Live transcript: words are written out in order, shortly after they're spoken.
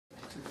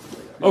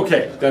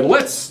Okay, then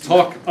let's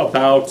talk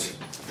about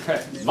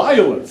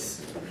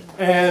violence,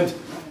 and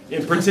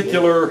in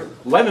particular,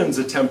 Lenin's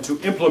attempt to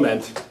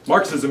implement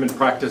Marxism in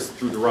practice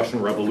through the Russian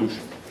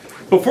Revolution.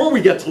 Before we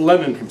get to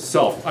Lenin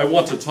himself, I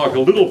want to talk a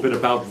little bit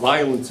about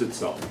violence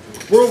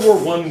itself. World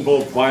War I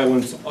involved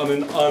violence on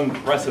an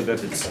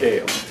unprecedented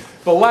scale.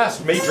 The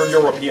last major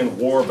European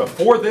war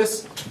before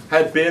this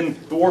had been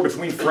the war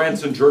between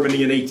France and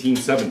Germany in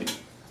 1870.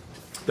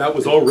 That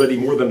was already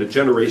more than a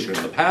generation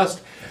in the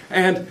past,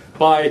 and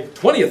by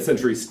 20th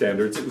century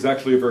standards, it was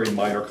actually a very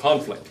minor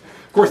conflict.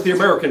 Of course, the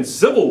American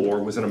Civil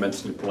War was an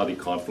immensely bloody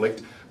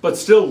conflict, but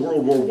still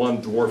World War I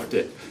dwarfed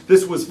it.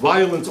 This was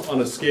violence on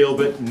a scale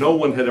that no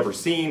one had ever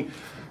seen,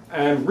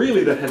 and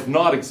really that had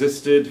not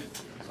existed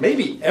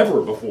maybe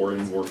ever before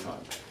in wartime.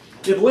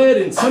 It led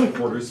in some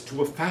quarters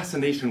to a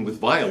fascination with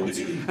violence,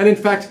 and in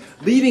fact,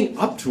 leading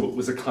up to it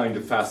was a kind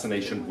of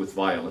fascination with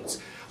violence.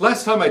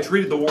 Last time I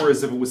treated the war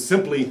as if it was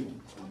simply,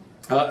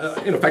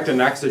 in effect,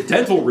 an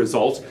accidental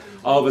result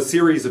of a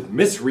series of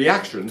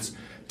misreactions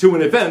to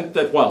an event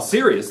that, while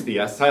serious, the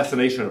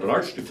assassination of an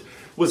archduke,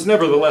 was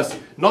nevertheless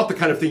not the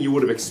kind of thing you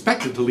would have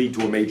expected to lead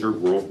to a major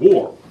world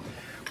war.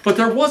 But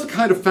there was a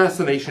kind of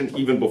fascination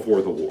even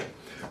before the war.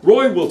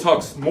 Roy will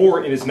talk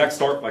more in his next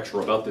art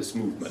lecture about this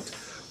movement.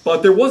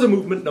 But there was a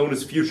movement known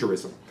as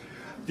Futurism.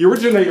 The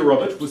originator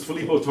of it was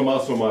Filippo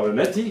Tommaso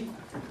Marinetti,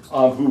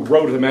 who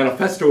wrote the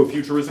Manifesto of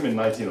Futurism in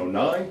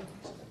 1909.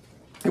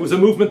 It was a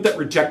movement that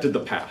rejected the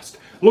past,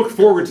 looked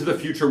forward to the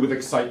future with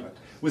excitement,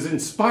 was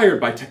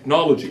inspired by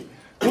technology,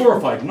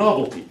 glorified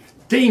novelty,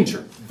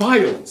 danger,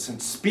 violence,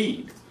 and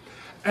speed.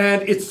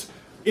 And it's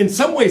in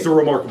some ways a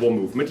remarkable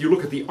movement. You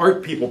look at the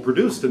art people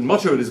produced, and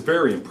much of it is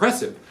very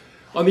impressive.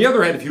 On the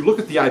other hand, if you look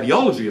at the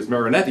ideology as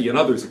Marinetti and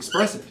others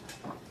express it,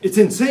 it's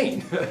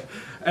insane.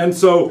 And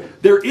so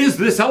there is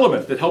this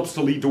element that helps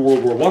to lead to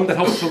World War I, that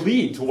helps to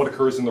lead to what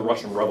occurs in the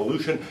Russian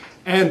Revolution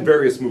and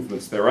various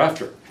movements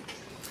thereafter.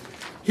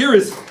 Here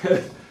is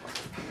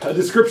a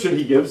description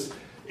he gives,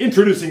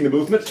 introducing the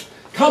movement.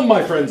 "Come,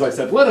 my friends," I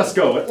said, "let us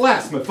go. At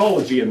last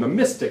mythology and the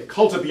mystic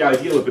cult of the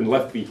ideal have been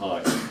left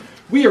behind.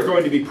 We are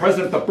going to be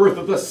present at the birth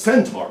of the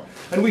centaur,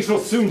 and we shall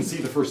soon see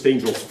the first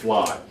angels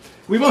fly.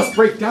 We must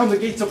break down the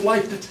gates of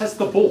life to test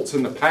the bolts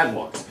and the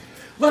padlocks.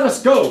 Let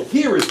us go.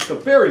 Here is the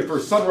very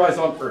first sunrise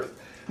on earth.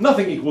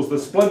 Nothing equals the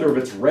splendor of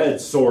its red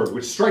sword,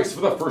 which strikes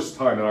for the first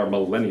time in our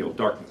millennial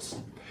darkness."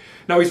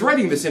 Now, he's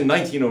writing this in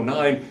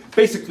 1909,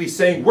 basically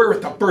saying, we're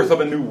at the birth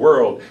of a new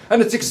world,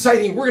 and it's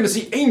exciting. We're going to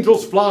see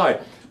angels fly.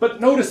 But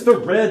notice the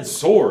red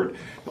sword.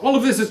 All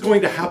of this is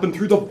going to happen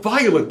through the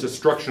violent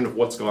destruction of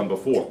what's gone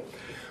before.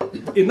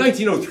 In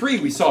 1903,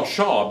 we saw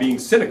Shaw being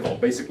cynical,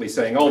 basically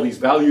saying all these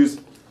values,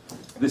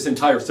 this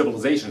entire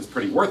civilization is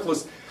pretty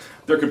worthless.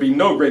 There could be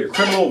no greater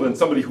criminal than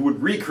somebody who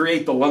would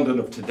recreate the London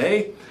of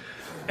today.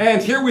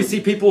 And here we see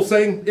people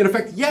saying, in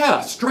effect,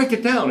 yeah, strike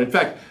it down. In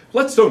fact,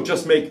 let's don't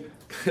just make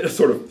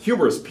sort of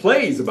humorous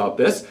plays about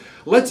this.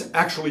 Let's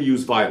actually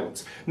use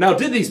violence. Now,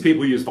 did these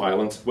people use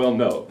violence? Well,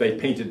 no. They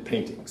painted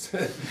paintings.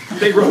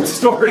 They wrote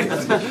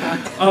stories.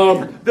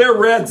 Their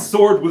red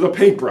sword was a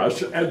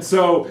paintbrush, and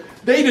so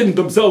they didn't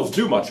themselves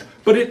do much.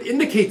 But it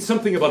indicates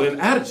something about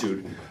an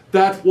attitude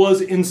that was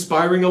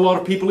inspiring a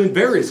lot of people in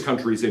various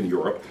countries in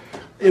Europe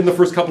in the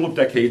first couple of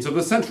decades of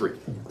the century.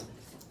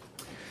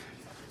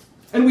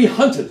 "And we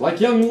hunted like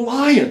young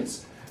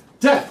lions,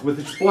 death with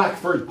its black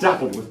fur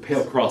dappled with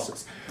pale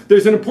crosses."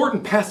 There's an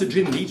important passage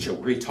in Nietzsche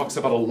where he talks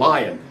about a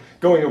lion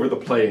going over the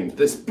plain,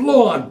 this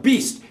blow-on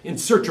beast in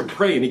search of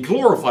prey, and he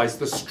glorifies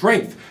the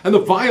strength and the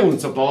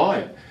violence of the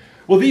lion.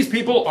 Well, these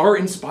people are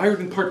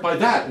inspired in part by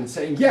that and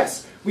saying,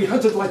 yes, we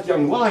hunted like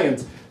young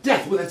lions,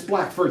 death with its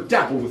black fur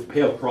dappled with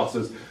pale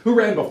crosses, who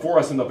ran before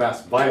us in the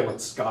vast violet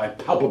sky,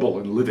 palpable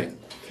and living.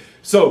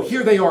 So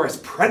here they are as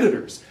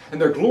predators, and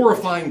they're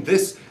glorifying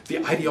this,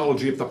 the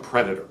ideology of the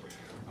predator.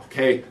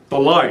 Okay, the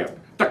lion,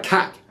 the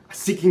cat,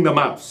 seeking the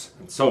mouse,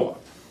 and so on.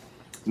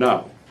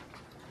 Now,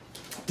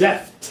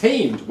 death,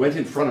 tamed, went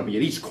in front of me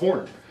at each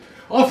corner,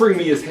 offering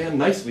me his hand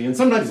nicely, and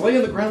sometimes lay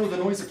on the ground with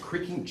a noise of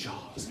creaking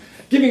jaws,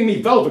 giving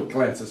me velvet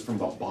glances from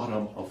the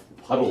bottom of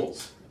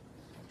puddles.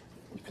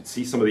 You can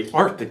see some of the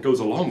art that goes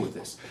along with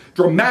this,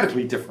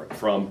 dramatically different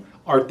from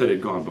art that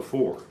had gone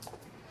before.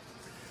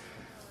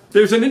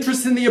 There's an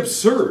interest in the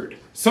absurd,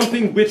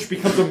 something which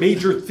becomes a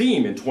major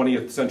theme in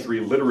 20th century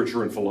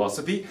literature and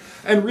philosophy,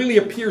 and really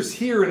appears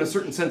here in a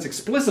certain sense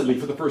explicitly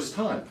for the first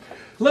time.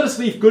 Let us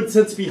leave good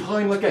sense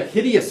behind like a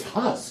hideous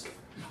husk.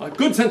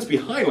 Good sense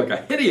behind like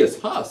a hideous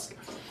husk.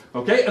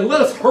 Okay, and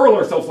let us hurl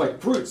ourselves like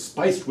fruit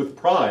spiced with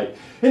pride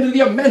into the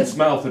immense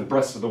mouth and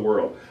breast of the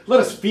world. Let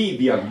us feed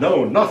the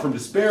unknown, not from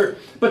despair,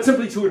 but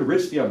simply to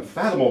enrich the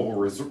unfathomable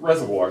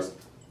reservoirs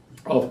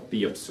of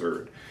the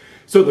absurd.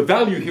 So the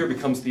value here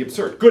becomes the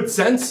absurd. Good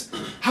sense?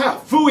 Ha!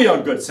 Phooey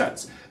on good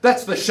sense.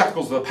 That's the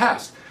shackles of the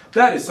past.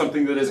 That is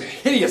something that is a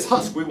hideous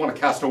husk we want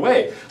to cast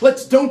away.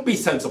 Let's don't be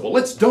sensible.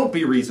 Let's don't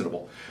be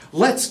reasonable.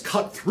 Let's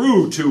cut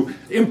through to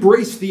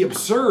embrace the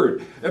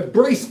absurd,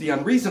 embrace the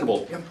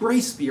unreasonable,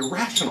 embrace the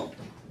irrational.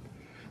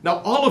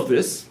 Now all of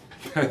this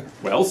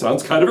Well,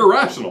 sounds kind of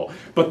irrational,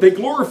 but they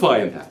glorify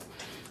in that.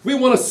 We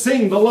want to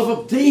sing the love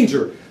of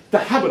danger, the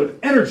habit of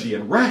energy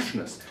and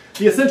rashness.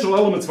 The essential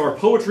elements of our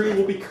poetry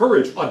will be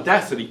courage,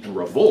 audacity, and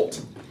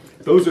revolt.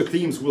 Those are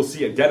themes we'll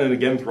see again and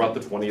again throughout the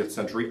 20th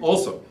century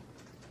also.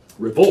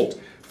 Revolt,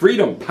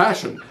 freedom,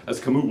 passion, as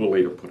Camus will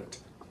later put it.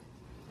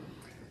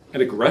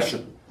 And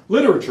aggression.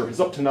 Literature has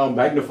up to now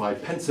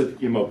magnified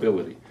pensive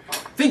immobility.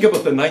 Think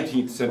about the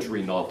 19th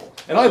century novel.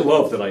 And I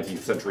love the 19th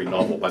century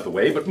novel, by the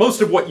way, but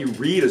most of what you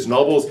read as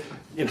novels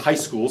in high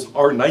schools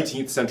are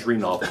 19th century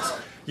novels.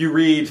 You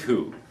read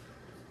who?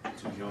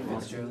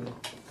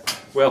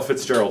 Well,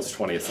 Fitzgerald's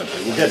 20th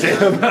century. We'll get to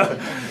him.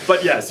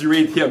 But yes, you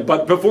read him.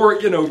 But before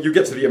you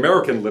get to the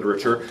American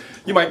literature,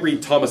 you might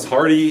read Thomas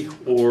Hardy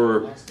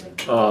or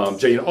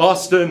Jane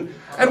Austen.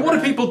 And what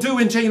do people do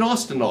in Jane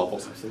Austen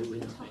novels?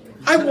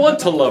 I want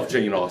to love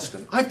Jane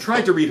Austen. I've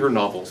tried to read her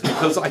novels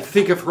because I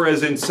think of her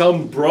as in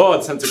some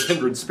broad sense a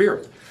kindred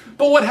spirit.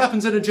 But what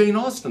happens in a Jane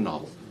Austen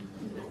novel?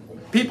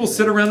 People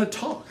sit around and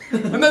talk.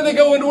 And then they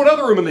go into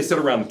another room and they sit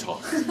around and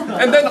talk.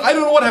 And then I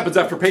don't know what happens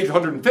after page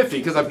 150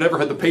 because I've never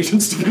had the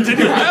patience to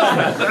continue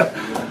past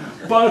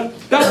that.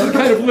 But that's the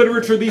kind of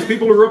literature these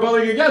people are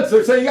rebelling against.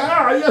 They're saying,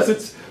 yes,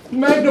 it's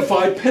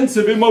magnified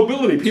pensive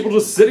immobility. People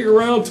just sitting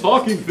around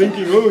talking,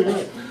 thinking, oh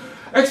yeah.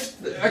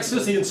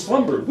 Ecstasy and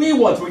slumber. We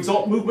want to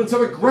exalt movements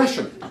of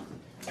aggression,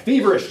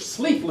 feverish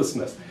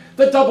sleeplessness,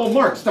 the double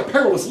march, the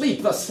perilous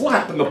leap, the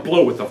slap, and the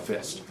blow with the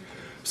fist.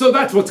 So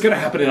that's what's going to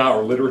happen in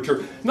our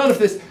literature. None of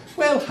this,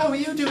 well, how are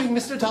you doing,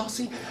 Mr.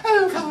 Darcy?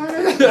 Oh,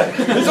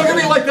 it's not going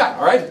to be like that,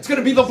 all right? It's going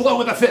to be the blow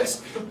with the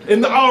fist.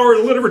 In our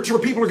literature,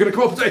 people are going to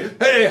come up and say,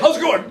 hey, how's it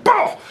going?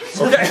 Bow!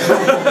 Okay?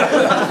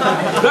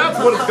 That's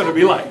what it's going to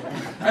be like.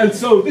 And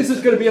so this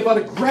is going to be about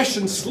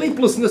aggression,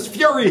 sleeplessness,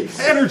 fury,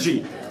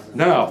 energy.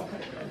 Now,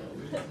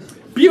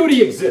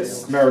 beauty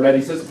exists,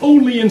 Marinetti says,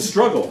 only in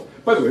struggle.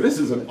 By the way, this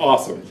is an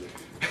awesome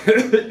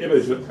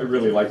image. I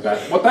really like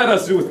that. What that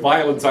has to do with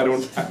violence, I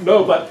don't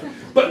know,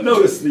 but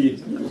notice the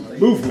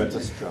movement.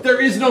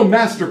 There is no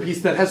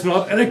masterpiece that has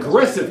not an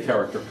aggressive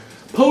character.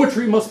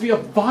 Poetry must be a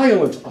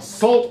violent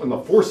assault on the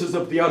forces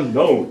of the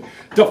unknown,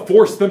 to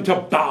force them to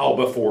bow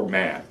before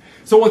man.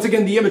 So once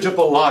again, the image of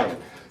the lion.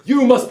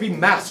 You must be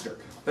master.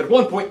 At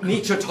one point,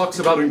 Nietzsche talks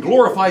about and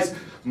glorifies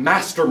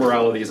master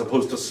morality as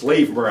opposed to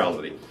slave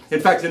morality. In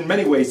fact, in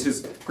many ways,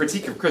 his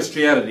critique of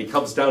Christianity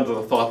comes down to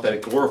the thought that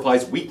it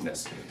glorifies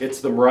weakness.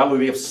 It's the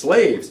morality of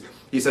slaves.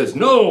 He says,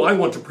 no, I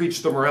want to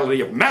preach the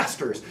morality of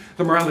masters,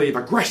 the morality of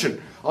aggression,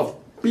 of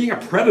being a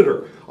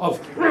predator, of...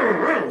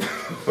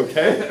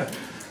 okay?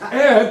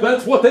 And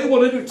that's what they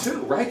want to do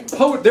too, right?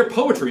 Their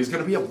poetry is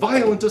going to be a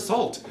violent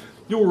assault.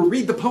 You'll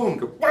read the poem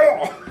and go,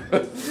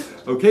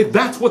 okay?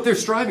 That's what they're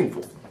striving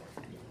for.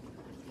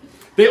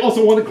 They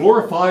also want to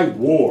glorify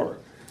war.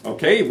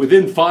 Okay,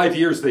 within 5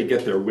 years they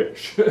get their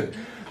wish.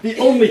 The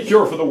only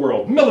cure for the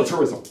world,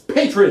 militarism,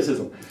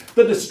 patriotism,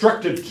 the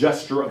destructive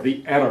gesture of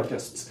the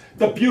anarchists,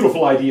 the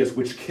beautiful ideas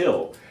which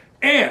kill,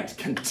 and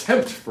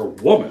contempt for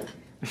woman.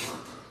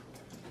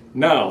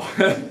 Now,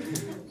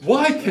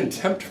 why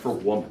contempt for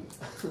woman?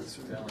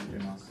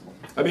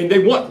 I mean, they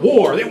want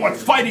war, they want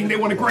fighting, they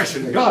want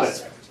aggression, got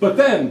it. But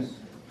then,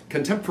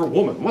 contempt for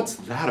woman, what's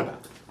that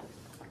about?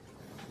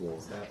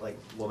 Is that like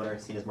women are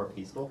seen as more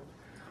peaceful?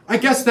 I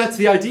guess that's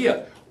the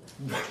idea.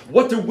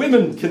 What do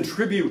women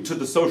contribute to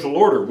the social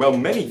order? Well,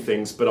 many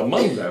things, but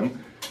among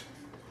them,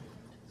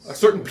 a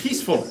certain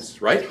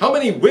peacefulness, right? How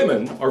many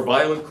women are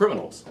violent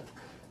criminals?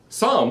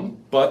 Some,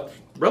 but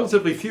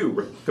relatively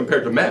few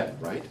compared to men,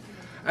 right?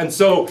 And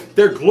so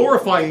they're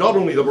glorifying not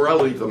only the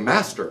morality of the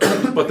master,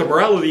 but the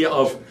morality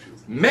of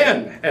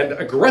men and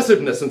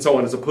aggressiveness and so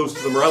on, as opposed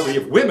to the morality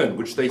of women,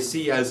 which they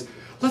see as,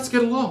 let's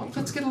get along,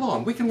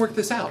 we can work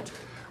this out.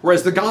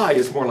 Whereas the guy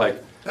is more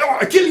like, oh,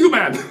 I kill you,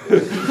 man!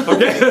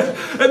 Okay?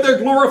 And they're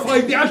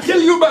glorifying the I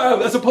kill you,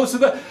 man! As opposed to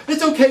the,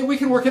 it's okay, we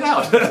can work it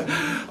out.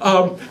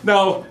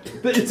 Now,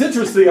 it's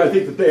interesting, I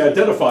think, that they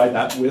identify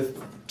that with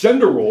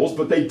gender roles,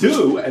 but they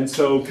do, and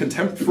so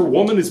contempt for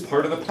woman is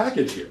part of the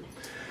package here.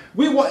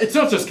 It's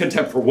not just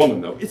contempt for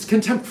woman, though. It's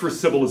contempt for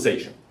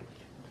civilization.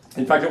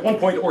 In fact, at one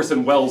point,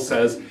 Orson Welles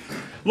says,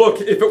 look,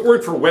 if it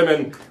weren't for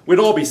women, we'd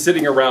all be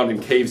sitting around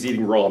in caves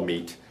eating raw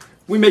meat.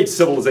 We made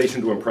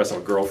civilization to impress our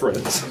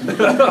girlfriends. and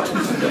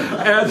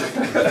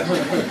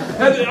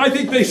I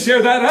think they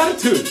share that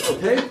attitude,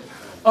 okay?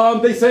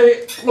 They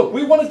say, look,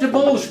 we want to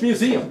demolish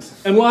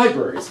museums and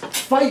libraries,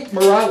 fight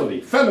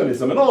morality,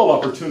 feminism, and all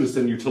opportunist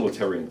and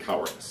utilitarian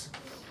cowardice.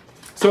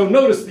 So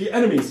notice the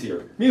enemies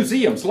here.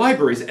 Museums,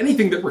 libraries,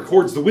 anything that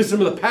records the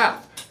wisdom of the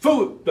past.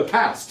 Phooey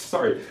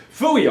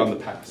on the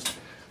past.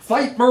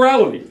 Fight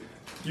morality.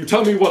 You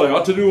tell me what I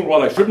ought to do and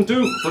what I shouldn't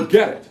do,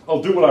 forget it.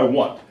 I'll do what I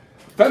want.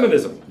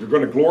 Feminism, you're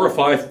going to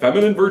glorify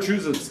feminine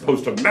virtues as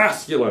opposed to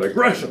masculine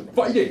aggression,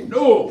 fighting,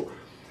 no.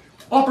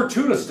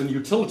 Opportunist and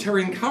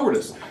utilitarian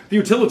cowardice. The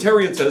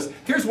utilitarian says,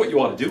 here's what you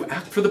ought to do,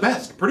 act for the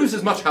best, produce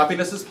as much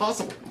happiness as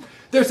possible.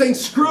 They're saying,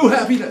 screw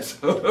happiness,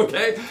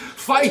 okay?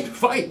 Fight,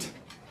 fight.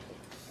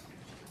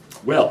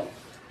 Well,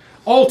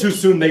 all too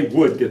soon they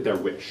would get their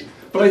wish.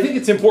 But I think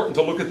it's important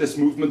to look at this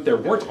movement. There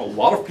weren't a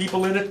lot of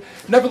people in it.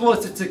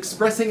 Nevertheless, it's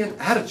expressing an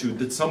attitude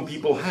that some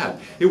people had.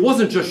 It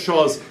wasn't just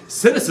Shaw's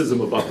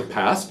cynicism about the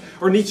past,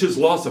 or Nietzsche's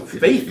loss of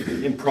faith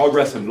in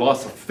progress and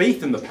loss of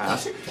faith in the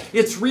past.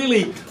 It's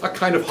really a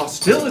kind of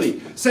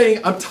hostility,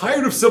 saying, I'm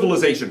tired of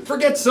civilization.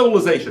 Forget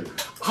civilization.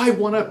 I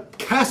want to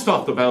cast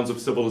off the bounds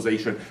of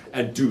civilization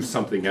and do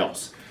something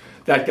else.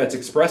 That gets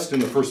expressed in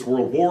the First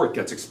World War, it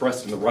gets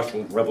expressed in the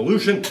Russian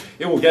Revolution,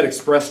 it will get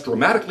expressed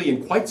dramatically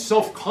and quite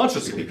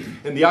self-consciously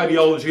in the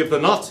ideology of the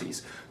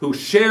Nazis, who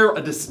share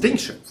a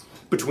distinction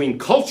between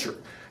culture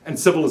and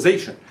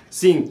civilization,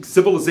 seeing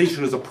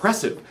civilization as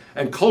oppressive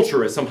and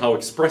culture as somehow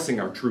expressing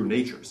our true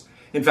natures.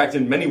 In fact,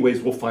 in many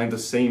ways, we'll find the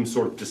same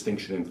sort of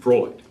distinction in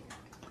Freud.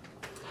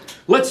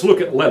 Let's look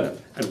at Lenin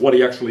and what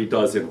he actually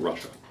does in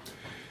Russia.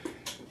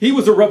 He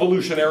was a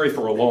revolutionary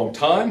for a long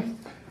time.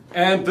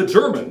 And the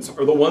Germans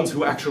are the ones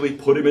who actually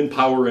put him in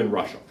power in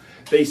Russia.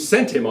 They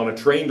sent him on a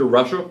train to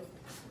Russia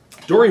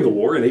during the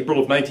war in April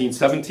of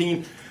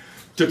 1917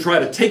 to try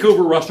to take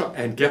over Russia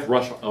and get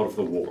Russia out of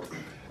the war.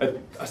 At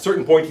a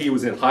certain point, he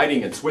was in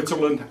hiding in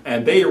Switzerland,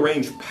 and they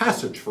arranged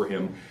passage for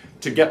him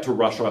to get to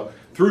Russia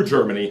through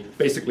Germany,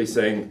 basically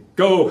saying,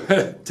 go,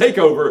 take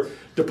over,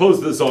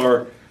 depose the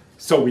Tsar,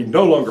 so we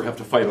no longer have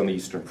to fight on the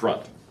Eastern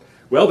Front.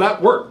 Well,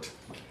 that worked.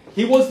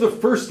 He was the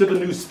first of a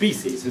new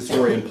species,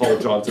 historian Paul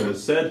Johnson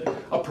has said,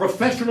 a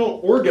professional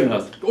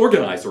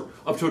organizer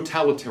of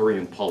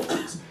totalitarian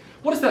politics.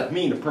 What does that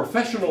mean, a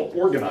professional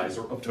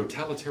organizer of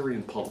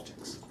totalitarian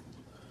politics?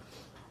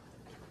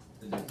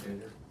 The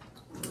dictator.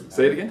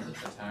 Say it again?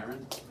 A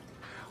tyrant.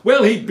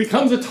 Well, he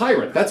becomes a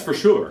tyrant, that's for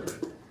sure.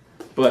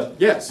 But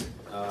yes.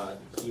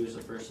 He was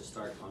the first to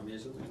start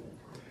communism.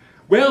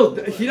 Well,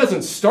 he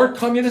doesn't start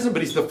communism,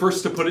 but he's the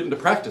first to put it into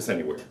practice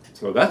anywhere.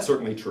 So that's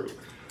certainly true.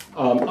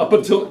 Up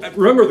until,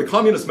 remember, the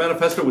Communist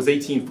Manifesto was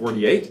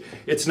 1848.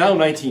 It's now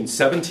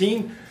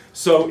 1917.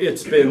 So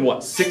it's been,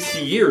 what,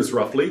 60 years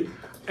roughly.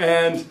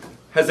 And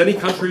has any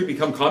country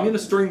become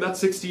communist during that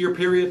 60-year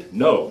period?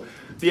 No.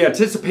 The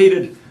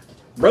anticipated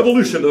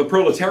revolution of the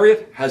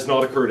proletariat has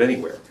not occurred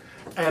anywhere.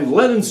 And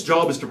Lenin's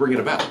job is to bring it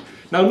about.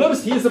 Now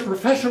notice he is a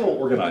professional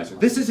organizer.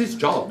 This is his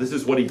job. This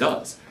is what he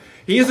does.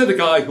 He isn't a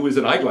guy who is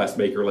an eyeglass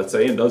maker, let's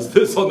say, and does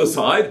this on the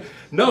side.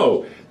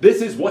 No,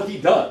 this is what he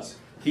does.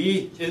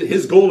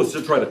 His goal is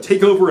to try to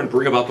take over and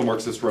bring about the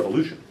Marxist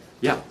revolution.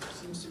 Yeah?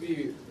 Seems to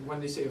be, when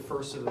they say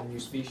first of the new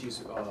species,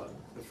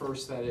 the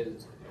first that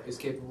is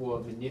capable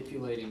of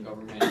manipulating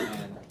government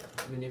and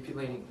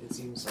manipulating, it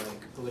seems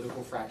like,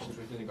 political fractions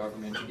within the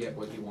government to get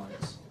what he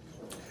wants.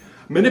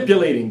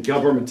 Manipulating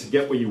government to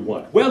get what you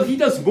want. Well, he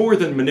does more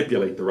than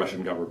manipulate the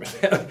Russian government.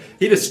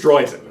 He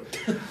destroys it.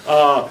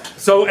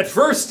 So at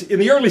first, in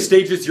the early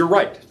stages, you're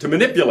right, to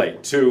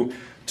manipulate, to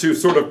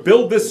sort of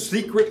build this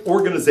secret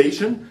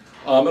organization,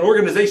 an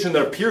organization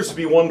that appears to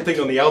be one thing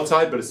on the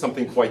outside, but is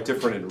something quite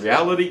different in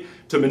reality,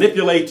 to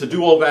manipulate, to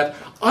do all that,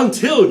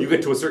 until you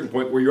get to a certain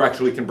point where you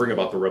actually can bring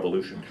about the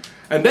revolution.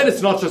 And then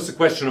it's not just a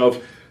question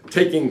of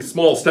taking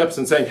small steps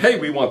and saying, hey,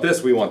 we want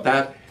this, we want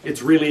that.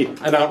 It's really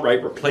an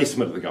outright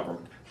replacement of the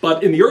government.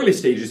 But in the early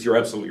stages, you're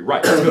absolutely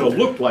right. It's going to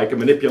look like a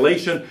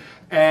manipulation,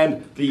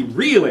 and the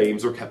real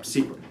aims are kept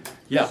secret.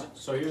 Yeah?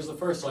 So he was the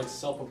first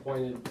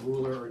self-appointed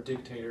ruler or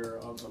dictator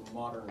of the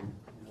modern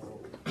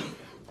world.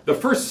 The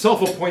first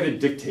self-appointed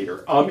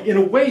dictator. In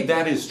a way,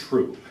 that is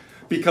true.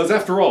 Because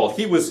after all,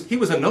 he was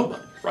a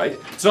nobody, right?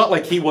 It's not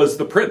like he was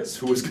the prince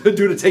who was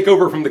due to take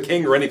over from the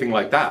king or anything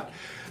like that.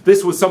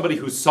 This was somebody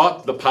who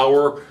sought the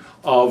power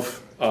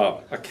of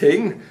a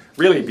king,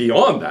 really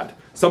beyond that.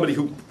 Somebody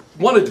who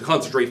wanted to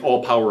concentrate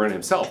all power in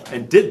himself,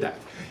 and did that.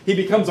 He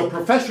becomes a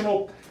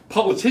professional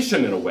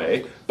politician in a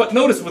way, but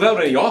notice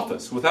without any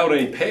office, without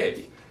any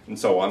pay, and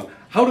so on.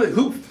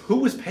 Who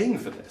was paying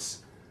for this?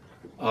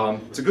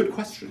 It's a good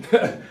question.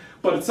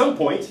 But at some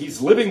point, he's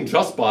living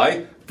just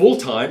by,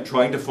 full-time,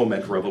 trying to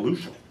foment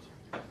revolution.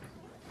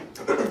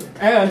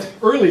 And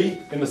early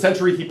in the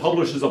century, he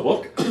publishes a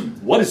book,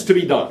 What is to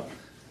be Done?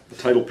 The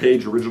title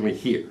page originally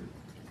here.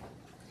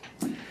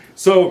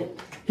 So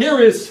here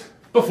is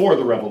before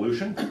the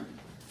revolution.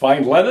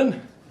 Find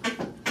Lenin.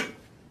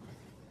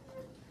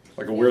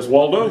 Like a Where's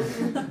Waldo?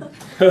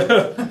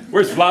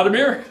 Where's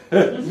Vladimir?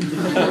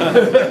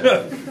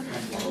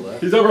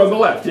 He's over on the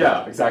left,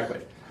 yeah, exactly.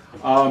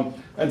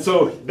 And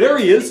so there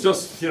he is,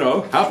 just,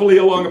 happily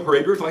along a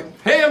parade route,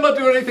 like, hey, I'm not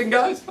doing anything,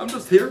 guys, I'm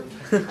just here.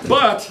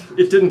 But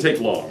it didn't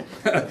take long.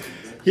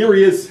 Here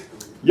he is,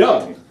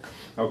 young,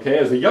 okay,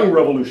 as a young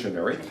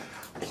revolutionary,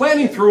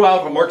 planning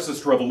throughout a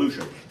Marxist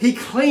revolution. He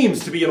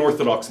claims to be an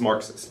orthodox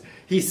Marxist.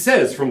 He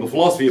says, from the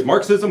philosophy of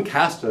Marxism,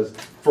 cast as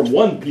from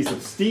one piece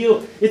of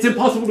steel, it's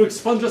impossible to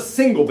expunge a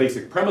single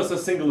basic premise, a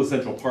single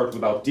essential part,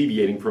 without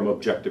deviating from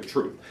objective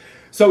truth.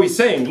 So he's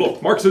saying,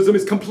 look, Marxism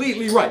is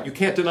completely right. You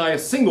can't deny a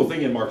single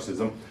thing in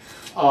Marxism.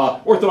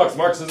 Orthodox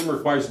Marxism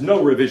requires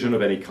no revision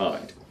of any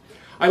kind.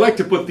 I like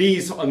to put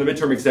these on the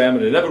midterm exam,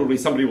 and inevitably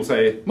somebody will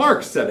say,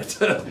 Marx said it.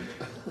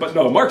 But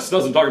no, Marx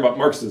doesn't talk about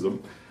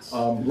Marxism.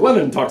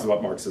 Lenin talks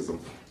about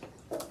Marxism.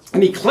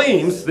 And he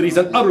claims that he's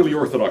an utterly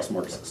orthodox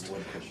Marxist.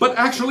 But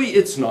actually,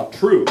 it's not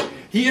true.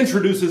 He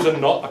introduces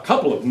a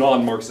couple of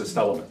non-Marxist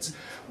elements.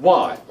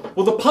 Why?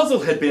 Well, the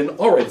puzzle had been,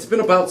 all right, it's been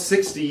about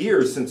 60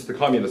 years since the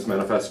Communist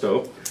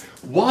Manifesto.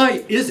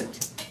 Why is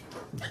it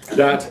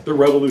that the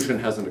revolution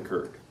hasn't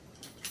occurred?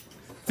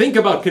 Think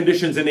about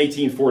conditions in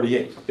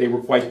 1848. They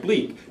were quite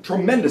bleak.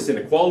 Tremendous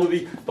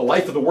inequality. The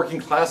life of the working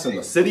class in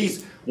the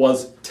cities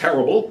was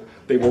terrible.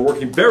 They were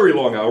working very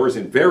long hours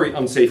in very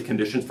unsafe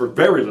conditions for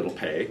very little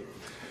pay.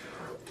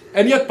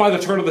 And yet, by the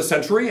turn of the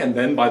century, and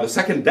then by the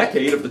second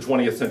decade of the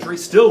 20th century,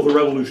 still the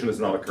revolution has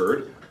not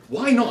occurred.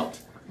 Why not?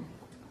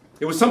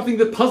 It was something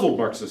that puzzled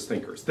Marxist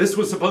thinkers. This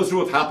was supposed to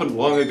have happened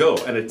long ago,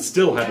 and it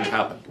still hadn't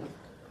happened.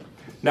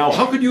 Now,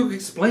 how could you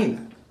explain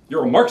that?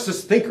 You're a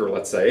Marxist thinker,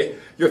 let's say.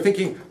 You're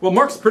thinking, well,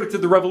 Marx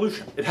predicted the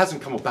revolution. It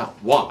hasn't come about.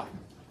 Why?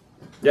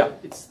 Yeah?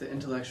 It's the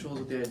intellectuals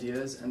with the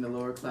ideas and the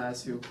lower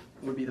class who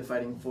would be the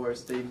fighting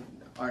force. They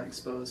aren't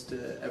exposed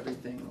to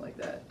everything like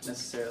that,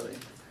 necessarily.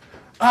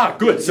 Ah,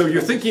 good. So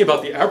you're thinking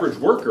about the average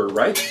worker,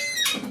 right?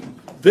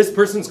 This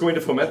person's going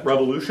to foment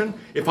revolution.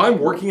 If I'm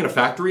working in a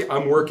factory,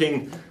 I'm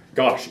working,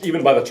 gosh,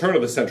 even by the turn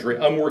of the century,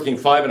 I'm working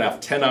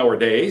 5.5 10-hour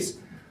days.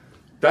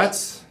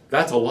 That's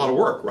a lot of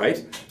work,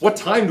 right? What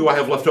time do I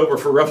have left over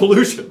for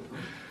revolution?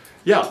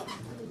 Yeah.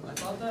 I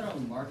thought that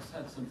Marx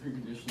had some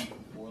preconditions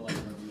before like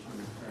revolution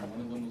would occur.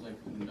 One of them was like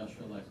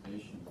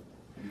industrialization,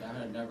 and that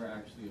had never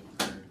actually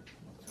occurred.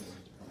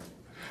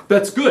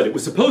 That's good. It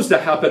was supposed to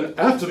happen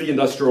after the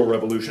Industrial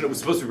Revolution. It was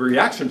supposed to be a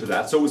reaction to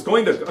that, so it was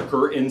going to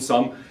occur in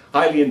some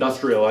highly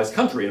industrialized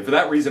country. And for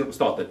that reason, it was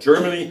thought that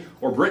Germany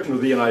or Britain or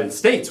the United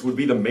States would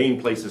be the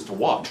main places to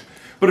watch.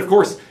 But of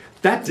course,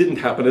 that didn't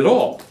happen at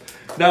all.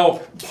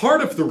 Now,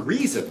 part of the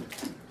reason,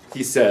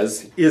 he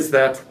says, is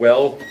that,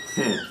 well,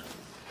 the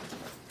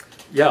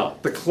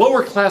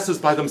lower classes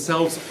by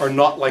themselves are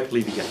not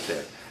likely to get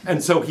there.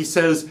 And so he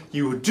says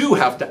you do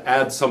have to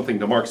add something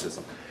to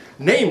Marxism.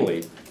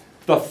 Namely,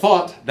 the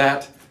thought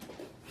that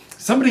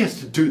somebody has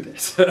to do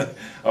this,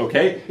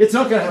 okay? It's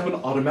not going to happen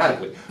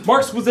automatically.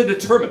 Marx was a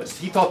determinist.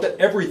 He thought that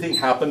everything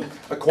happened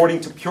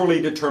according to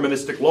purely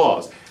deterministic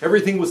laws.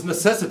 Everything was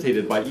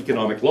necessitated by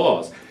economic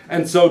laws.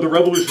 And so the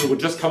revolution would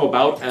just come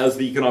about as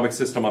the economic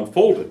system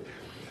unfolded.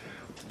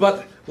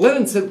 But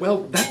Lenin said,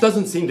 well, that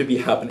doesn't seem to be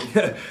happening.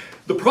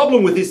 The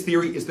problem with his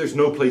theory is there's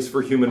no place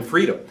for human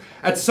freedom.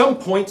 At some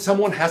point,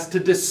 someone has to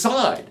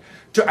decide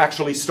to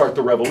actually start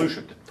the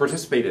revolution, to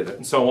participate in it,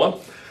 and so on.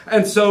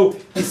 And so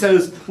he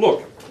says,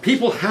 look,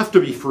 people have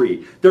to be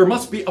free. There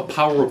must be a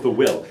power of the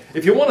will.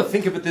 If you want to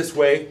think of it this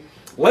way,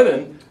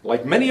 Lenin,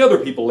 like many other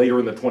people later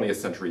in the 20th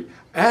century,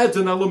 adds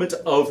an element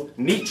of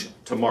Nietzsche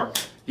to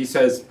Marx. He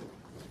says,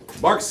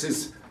 Marx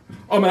is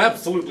an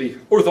absolutely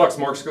orthodox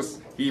Marxist.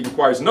 He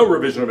requires no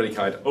revision of any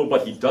kind. Oh,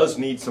 but he does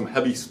need some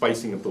heavy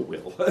spicing of the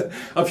will,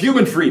 of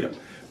human freedom.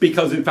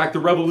 Because, in fact, the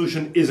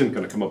revolution isn't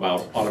going to come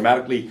about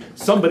automatically.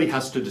 Somebody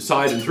has to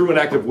decide and, through an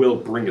act of will,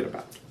 bring it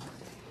about.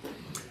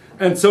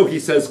 And so he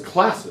says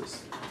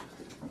classes,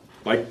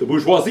 like the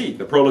bourgeoisie,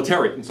 the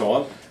proletariat, and so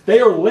on, they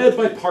are led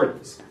by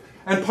parties.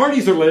 And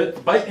parties are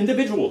led by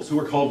individuals who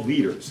are called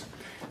leaders.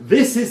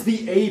 This is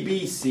the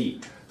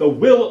ABC. The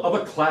will of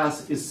a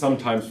class is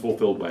sometimes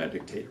fulfilled by a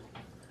dictator.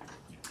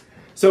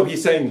 So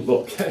he's saying,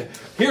 look,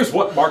 here's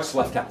what Marx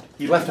left out.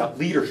 He left out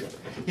leadership.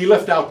 He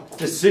left out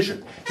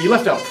decision. He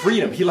left out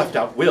freedom. He left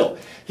out will.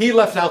 He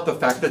left out the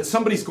fact that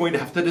somebody's going to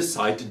have to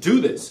decide to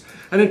do this.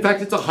 And in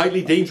fact, it's a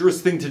highly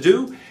dangerous thing to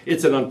do.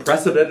 It's an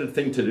unprecedented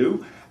thing to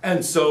do.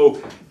 And so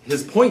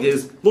his point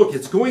is, look,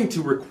 it's going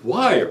to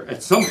require,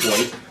 at some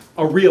point,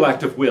 a real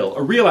act of will,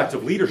 a real act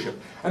of leadership.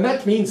 And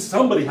that means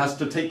somebody has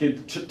to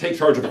take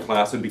charge of a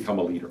class and become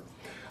a leader.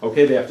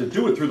 Okay, they have to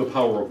do it through the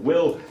power of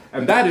will,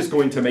 and that is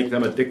going to make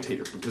them a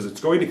dictator, because it's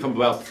going to come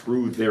about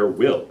through their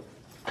will.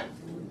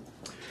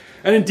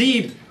 And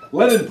indeed,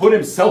 Lenin put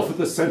himself at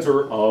the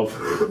center of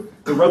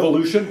the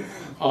revolution,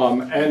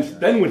 and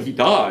then when he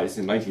dies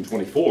in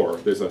 1924,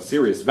 there's a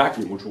serious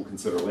vacuum, which we'll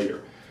consider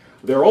later.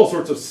 There are all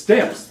sorts of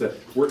stamps that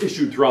were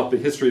issued throughout the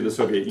history of the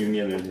Soviet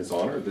Union in his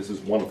honor. This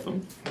is one of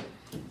them.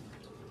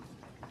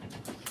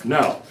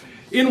 Now,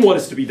 in What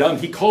is to be Done,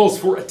 he calls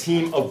for a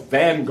team of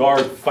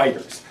vanguard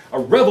fighters, a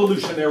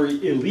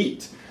revolutionary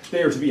elite.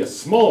 They are to be a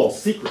small,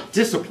 secret,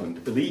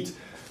 disciplined elite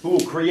who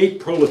will create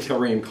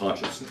proletarian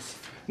consciousness.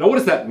 Now, what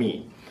does that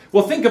mean?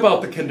 Well, think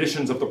about the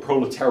conditions of the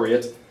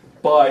proletariat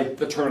by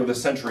the turn of the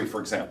century, for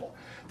example.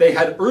 They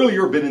had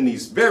earlier been in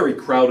these very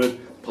crowded,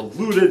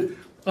 polluted,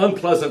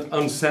 unpleasant,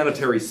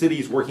 unsanitary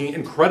cities working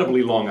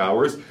incredibly long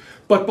hours.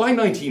 But by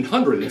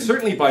 1900, and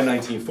certainly by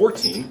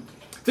 1914,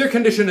 their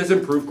condition has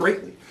improved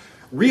greatly.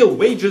 Real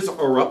wages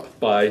are up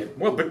by,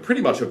 well, but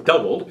pretty much have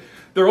doubled.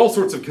 There are all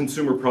sorts of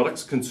consumer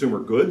products, consumer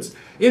goods.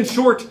 In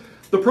short,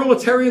 the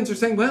proletarians are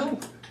saying, well,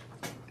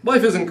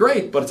 life isn't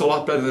great, but it's a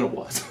lot better than it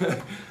was.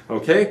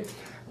 Okay?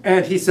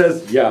 And he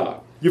says, yeah,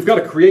 you've got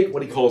to create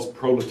what he calls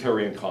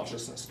proletarian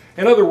consciousness.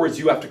 In other words,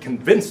 you have to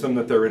convince them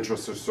that their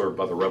interests are served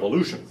by the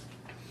revolution.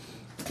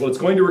 Well, it's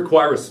going to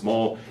require a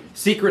small,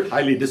 secret,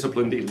 highly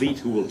disciplined elite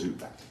who will do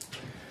that.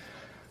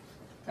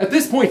 At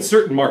this point,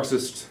 certain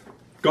Marxists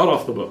got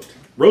off the boat.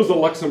 Rosa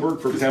Luxemburg,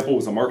 for example,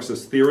 was a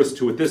Marxist theorist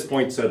who at this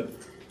point said,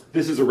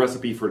 this is a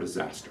recipe for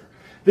disaster.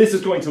 This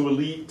is going to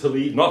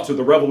lead not to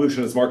the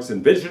revolution as Marx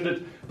envisioned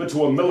it, but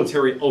to a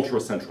military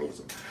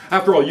ultra-centralism.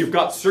 After all, you've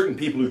got certain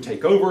people who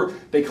take over,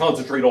 they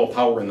concentrate all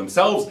power in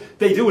themselves,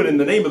 they do it in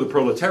the name of the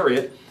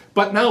proletariat,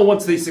 but now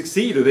once they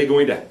succeed, are they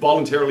going to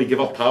voluntarily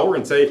give up power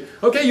and say,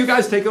 okay, you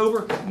guys take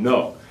over?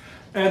 No.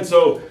 And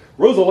so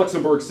Rosa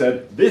Luxemburg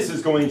said, this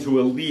is going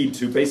to lead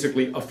to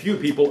basically a few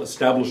people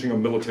establishing a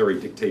military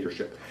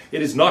dictatorship.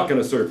 It is not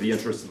going to serve the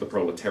interests of the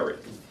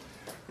proletariat.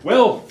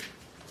 Well,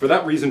 for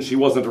that reason, she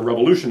wasn't a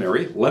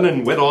revolutionary.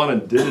 Lenin went on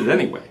and did it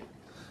anyway.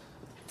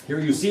 Here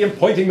you see him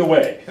pointing the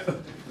way.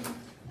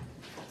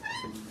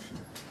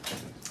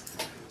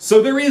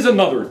 So there is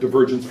another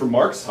divergence from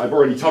Marx. I've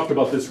already talked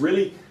about this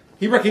really.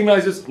 He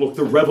recognizes, look,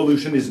 the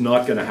revolution is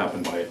not going to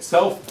happen by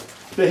itself.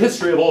 The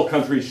history of all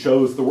countries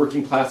shows the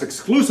working class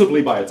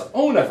exclusively by its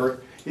own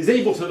effort is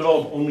able to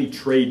develop only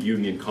trade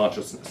union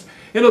consciousness.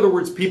 In other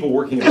words, people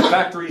working in the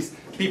factories,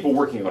 people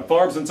working on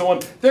farms and so on,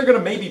 they're going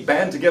to maybe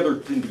band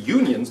together into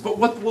unions, but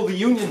what will the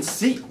unions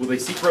seek? Will they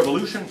seek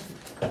revolution?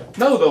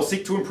 No, they'll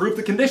seek to improve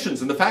the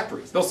conditions in the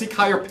factories. They'll seek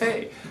higher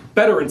pay,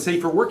 better and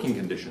safer working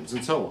conditions,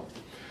 and so on.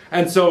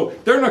 And so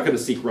they're not going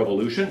to seek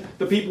revolution.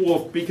 The people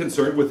will be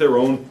concerned with their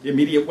own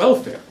immediate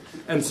welfare.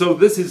 And so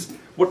this is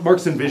what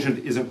Marx envisioned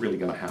isn't really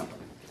going to happen.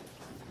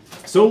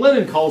 So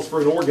Lenin calls for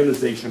an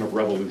organization of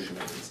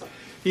revolutionaries.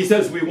 He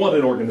says we want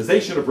an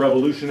organization of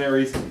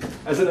revolutionaries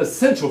as an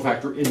essential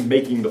factor in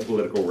making the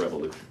political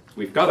revolution.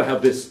 We've got to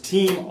have this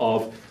team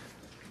of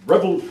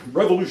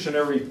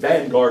revolutionary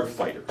vanguard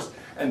fighters.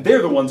 And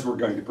they're the ones who are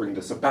going to bring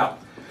this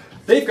about.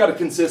 They've got to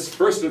consist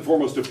first and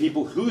foremost of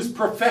people whose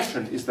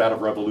profession is that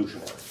of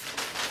revolutionary.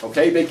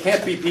 Okay, they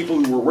can't be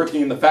people who are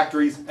working in the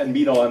factories and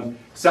meet on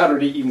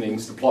Saturday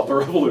evenings to plot the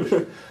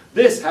revolution.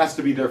 This has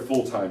to be their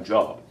full-time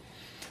job.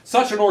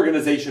 Such an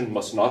organization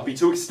must not be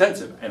too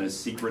extensive and as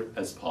secret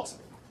as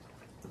possible.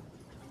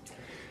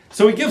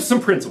 So he gives some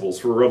principles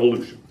for a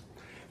revolution.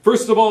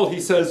 First of all,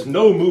 he says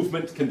no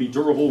movement can be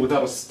durable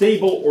without a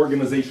stable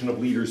organization of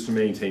leaders to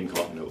maintain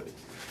continuity.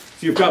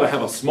 So you've got to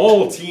have a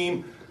small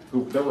team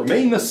that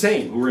remain the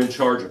same, who are in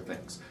charge of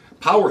things.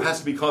 Power has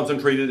to be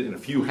concentrated in a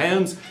few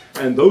hands,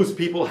 and those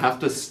people have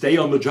to stay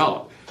on the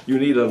job. You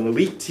need an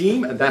elite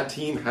team, and that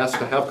team has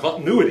to have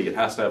continuity. It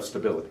has to have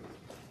stability.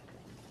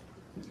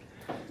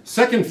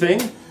 Second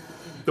thing,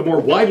 the more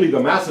widely the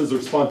masses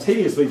are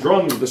spontaneously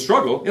drawn into the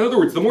struggle, in other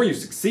words, the more you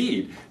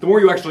succeed, the more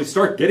you actually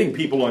start getting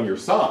people on your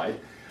side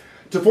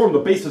to form the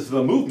basis of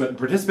the movement and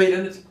participate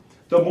in it,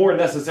 the more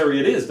necessary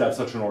it is to have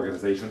such an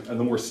organization, and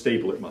the more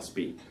stable it must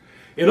be.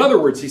 In other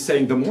words, he's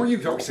saying the more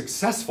you are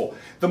successful,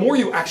 the more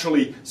you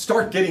actually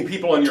start getting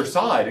people on your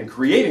side and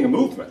creating a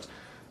movement,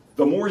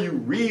 the more you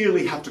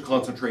really have to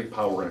concentrate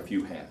power in a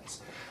few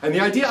hands. And the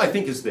idea, I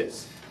think, is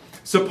this.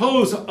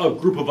 Suppose a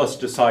group of us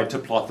decide to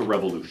plot the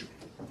revolution.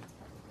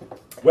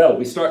 Well,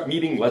 we start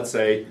meeting, let's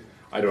say,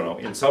 I don't know,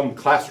 in some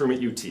classroom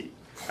at UT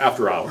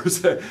after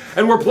hours,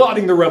 and we're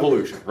plotting the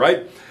revolution,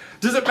 right?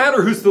 Does it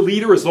matter who's the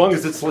leader as long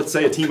as it's, let's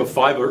say, a team of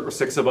 5 or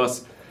 6 of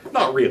us?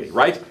 Not really,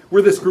 right?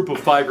 We're this group of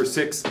 5 or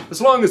 6,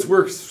 as long as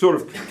we're sort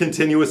of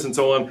continuous and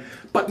so on.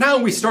 But now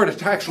we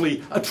start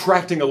actually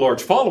attracting a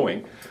large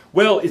following.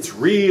 Well, it's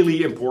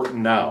really important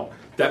now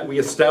that we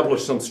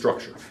establish some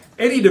structure.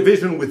 Any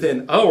division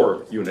within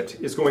our unit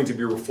is going to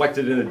be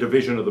reflected in a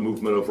division of the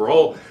movement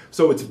overall.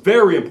 So it's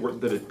very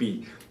important that it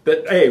be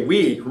that A,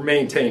 we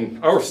maintain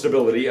our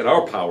stability and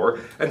our power,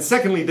 and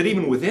secondly, that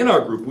even within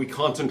our group, we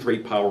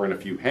concentrate power in a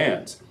few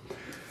hands.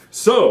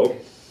 So,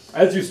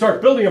 as you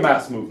start building a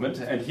mass movement,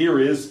 and here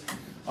is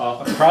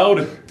a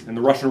crowd in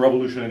the Russian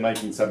Revolution in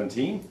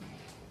 1917,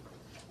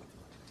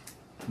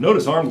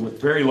 notice armed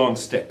with very long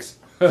sticks.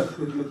 They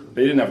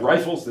didn't have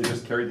rifles, they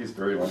just carried these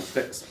very long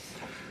sticks.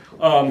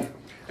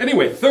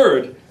 Anyway,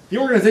 third, the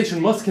organization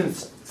must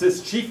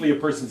consist chiefly of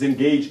persons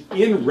engaged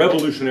in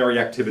revolutionary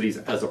activities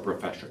as a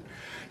profession.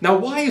 Now,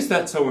 why is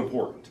that so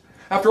important?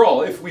 After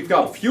all, if we've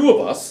got a few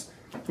of us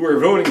who are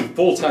devoting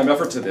full-time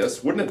effort to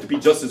this, wouldn't it be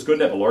just as good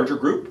to have a larger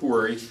group who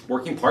are each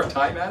working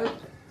part-time at it?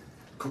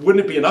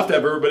 Wouldn't it be enough to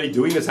have everybody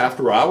doing this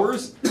after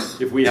hours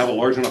if we have a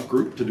large enough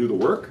group to do the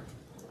work?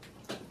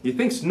 He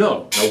thinks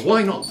no. Now,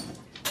 why not?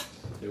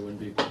 There wouldn't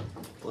be.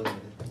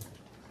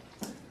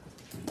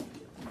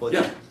 Well,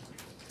 Yeah.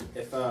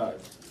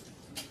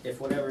 If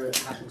whatever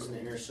happens in the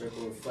inner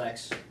circle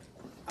reflects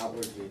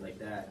outwardly like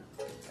that,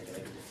 like a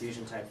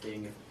diffusion type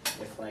thing,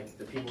 if like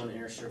the people in the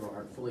inner circle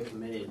aren't fully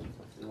committed,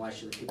 then why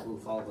should the people who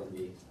follow them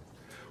be?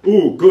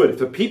 Ooh, good. If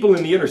the people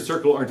in the inner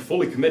circle aren't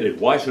fully committed,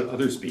 why should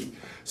others be?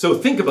 So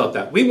think about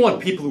that. We want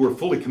people who are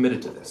fully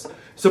committed to this.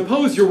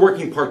 Suppose you're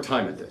working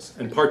part-time at this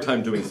and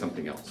part-time doing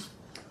something else.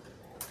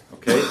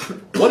 Okay?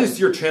 What is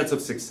your chance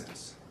of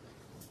success?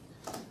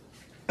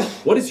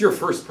 What is your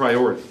first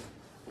priority?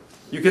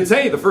 You can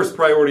say the first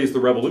priority is the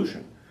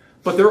revolution,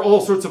 but there are all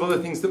sorts of other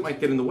things that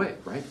might get in the way,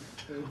 right?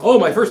 Oh,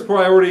 my first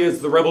priority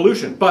is the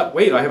revolution, but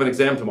wait, I have an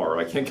exam tomorrow,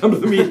 I can't come to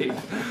the meeting.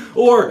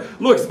 Or,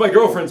 look, it's my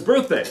girlfriend's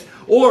birthday.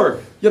 Or,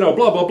 blah,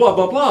 blah, blah,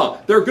 blah,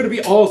 blah. There are going to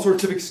be all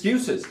sorts of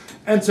excuses.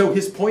 And so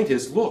his point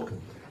is, look,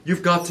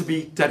 you've got to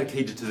be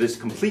dedicated to this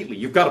completely.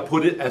 You've got to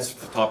put it as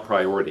top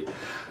priority.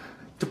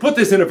 To put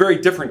this in a very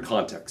different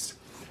context,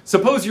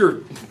 suppose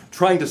you're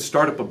trying to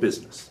start up a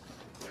business.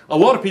 A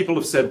lot of people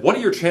have said, what are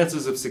your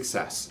chances of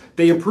success?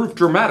 They improve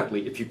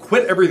dramatically if you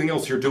quit everything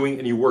else you're doing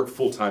and you work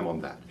full-time on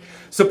that.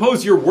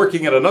 Suppose you're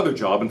working at another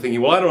job and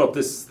thinking, well, I don't know if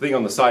this thing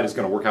on the side is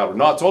going to work out or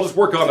not, so I'll just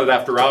work on it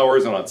after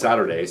hours and on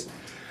Saturdays.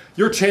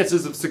 Your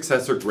chances of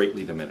success are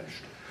greatly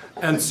diminished.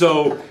 And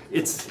so,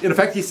 in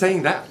effect, he's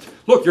saying that.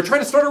 Look, you're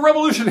trying to start a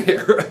revolution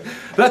here.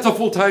 That's a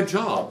full-time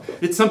job.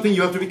 It's something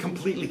you have to be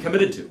completely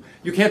committed to.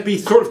 You can't be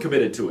sort of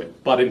committed to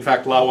it, but in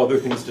fact allow other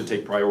things to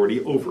take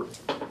priority over it.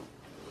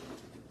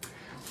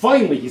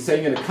 Finally, he's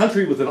saying in a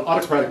country with an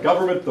autocratic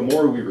government, the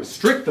more we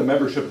restrict the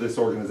membership of this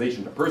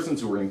organization to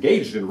persons who are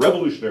engaged in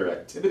revolutionary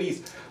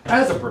activities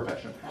as a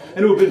profession, and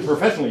who have been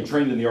professionally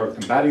trained in the art of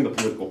combating the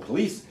political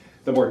police,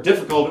 the more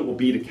difficult it will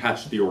be to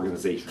catch the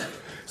organization.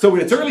 So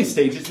in its early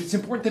stages, it's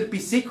important that it be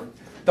secret.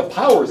 The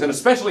powers, and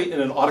especially in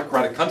an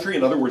autocratic country,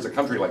 in other words, a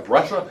country like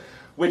Russia,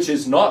 which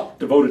is not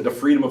devoted to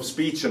freedom of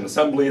speech and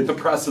assembly and the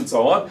press and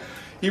so on,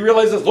 he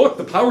realizes, look,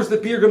 the powers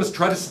that be are going to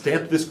try to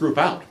stamp this group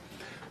out.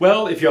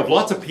 Well, if you have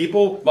lots of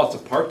people, lots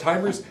of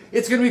part-timers,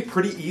 it's going to be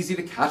pretty easy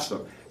to catch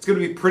them. It's going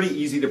to be pretty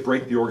easy to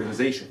break the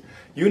organization.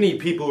 You need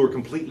people who are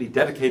completely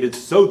dedicated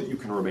so that you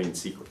can remain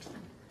secret.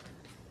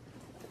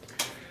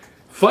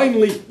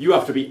 Finally, you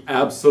have to be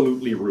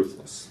absolutely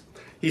ruthless.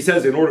 He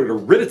says in order to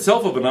rid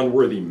itself of an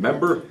unworthy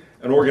member,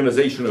 an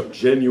organization of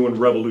genuine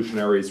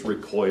revolutionaries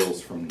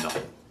recoils from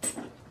nothing.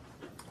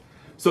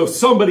 So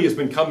somebody has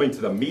been coming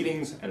to the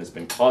meetings and has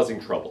been causing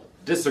trouble,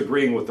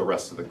 disagreeing with the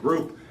rest of the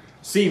group,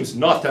 seems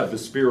not to have the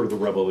spirit of the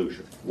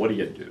revolution. What do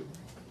you do?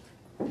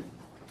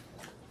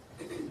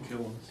 Kill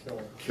him.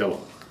 Kill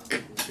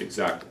him.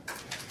 Exactly.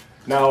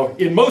 Now,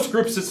 in most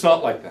groups, it's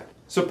not like that.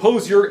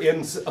 Suppose you're in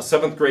a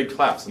 7th grade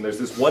class and there's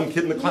this one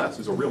kid in the class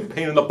who's a real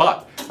pain in the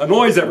butt,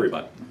 annoys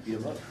everybody. Beat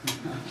him up.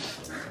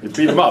 You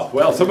beat him up.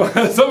 Well, some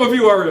of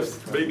you are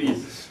maybe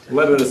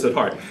Leninists at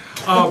heart.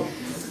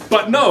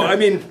 But no, I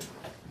mean,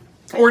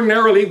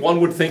 ordinarily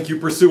one would think you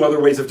pursue other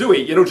ways of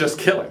doing it. You don't just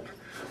kill him.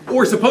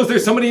 Or suppose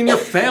there's somebody in your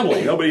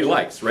family nobody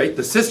likes, right?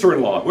 The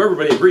sister-in-law, who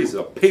everybody agrees is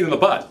a pain in the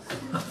butt.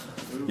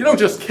 You don't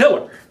just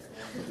kill her.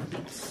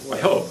 I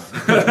hope.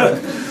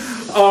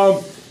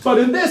 But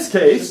in this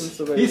case,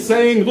 he's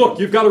saying, look,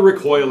 you've got to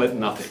recoil at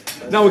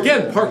nothing. Now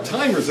again,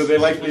 part-timers, are they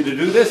likely to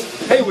do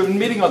this? Hey, we've been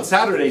meeting on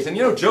Saturdays, and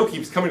Joe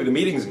keeps coming to the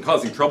meetings and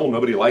causing trouble,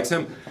 nobody likes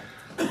him.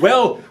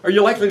 Well, are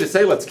you likely to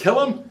say, let's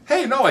kill him?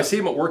 Hey, no, I see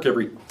him at work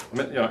every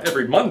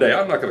Monday,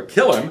 I'm not going to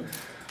kill him.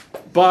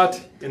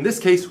 But in this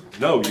case,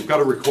 no, you've got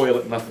to recoil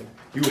at nothing.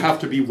 You have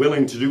to be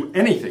willing to do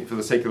anything for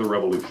the sake of the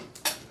revolution.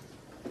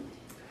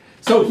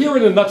 So here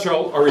in a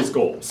nutshell are his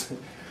goals.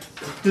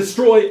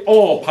 Destroy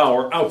all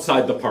power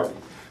outside the party.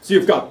 So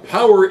you've got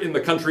power in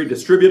the country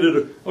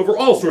distributed over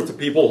all sorts of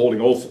people holding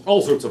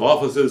all sorts of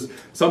offices,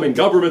 some in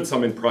government,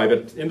 some in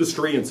private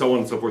industry, and so on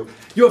and so forth.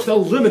 You have to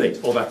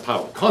eliminate all that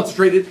power,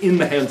 concentrate it in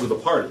the hands of the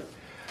party.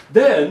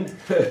 Then,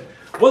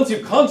 once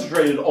you've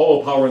concentrated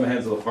all power in the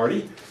hands of the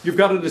party, you've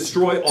got to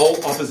destroy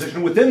all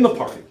opposition within the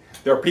party.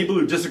 There are people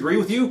who disagree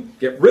with you,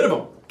 get rid of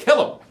them,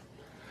 kill them.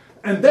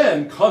 And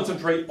then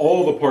concentrate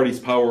all the party's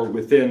power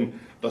within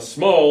the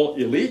small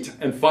elite,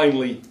 and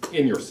finally,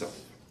 in yourself.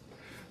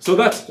 So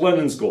that's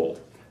Lenin's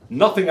goal.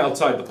 Nothing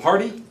outside the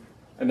party,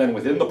 and then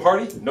within the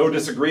party, no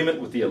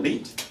disagreement with the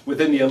elite.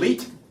 Within the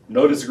elite,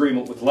 no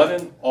disagreement with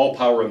Lenin, all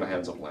power in the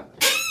hands of Lenin.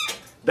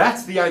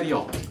 That's the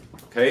ideology,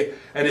 okay?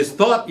 And his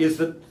thought is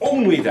that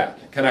only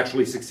that can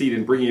actually succeed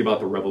in bringing about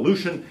the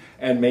revolution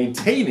and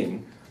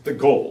maintaining the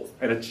goal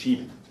and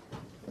achieving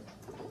it.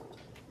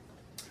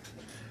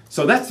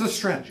 So that's the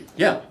strategy,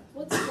 yeah?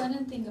 What's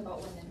Lenin think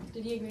about women?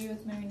 Did he agree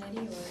with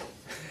Marinetti or?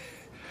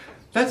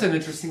 That's an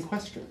interesting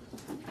question.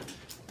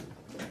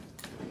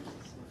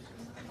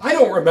 I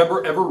don't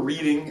remember ever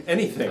reading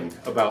anything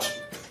about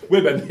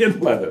women in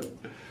Lenin.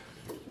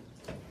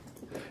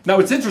 Now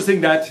it's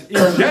interesting that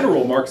in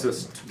general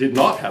Marxists did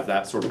not have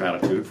that sort of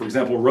attitude. For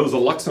example, Rosa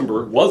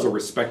Luxemburg was a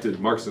respected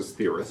Marxist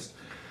theorist.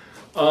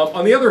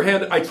 On the other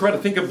hand, I try to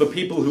think of the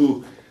people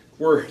who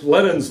were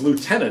Lenin's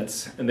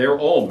lieutenants, and they're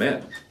all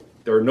men.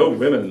 There are no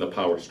women in the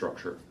power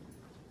structure.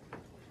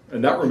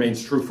 And that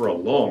remains true for a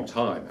long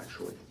time,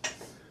 actually.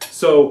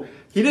 So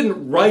he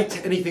didn't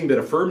write anything that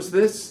affirms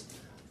this.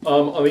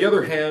 On the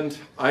other hand,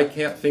 I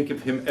can't think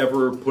of him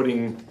ever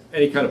putting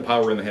any kind of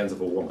power in the hands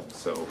of a woman.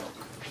 So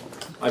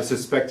I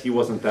suspect he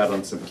wasn't that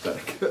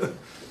unsympathetic,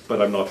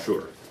 but I'm not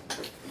sure.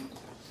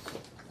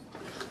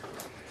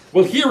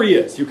 Well, here he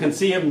is. You can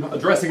see him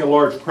addressing a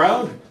large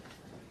crowd,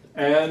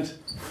 and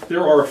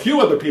there are a few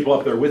other people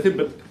up there with him,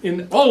 but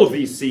in all of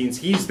these scenes,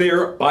 he's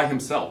there by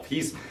himself.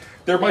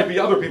 There might be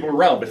other people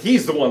around, but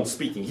he's the one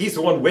speaking. He's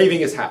the one waving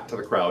his hat to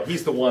the crowd.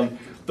 He's the one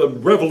the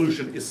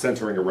revolution is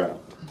centering around.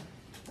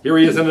 Here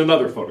he is in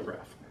another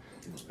photograph.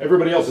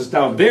 Everybody else is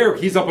down there.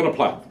 He's up on a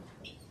platform,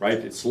 right?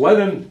 It's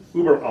Lenin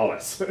über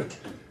alles.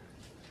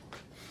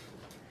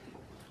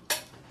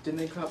 Didn't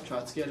they crop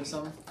Trotsky out of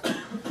some?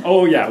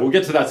 Oh yeah, we'll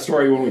get to that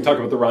story when we talk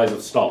about the rise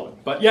of Stalin.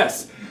 But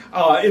yes,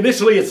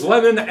 initially it's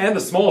Lenin and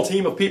a small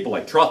team of people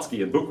like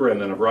Trotsky and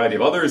Bukharin and a variety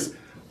of others.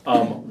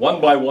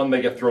 One by one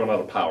they get thrown out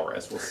of power,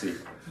 as we'll see.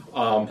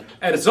 And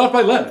it's not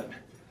by Lenin,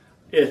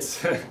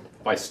 it's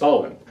by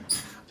Stalin.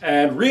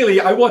 And really,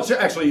 I want you,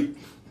 actually,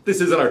 this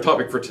isn't our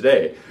topic for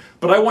today,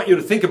 but I want you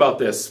to think about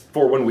this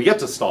for when we get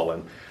to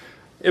Stalin.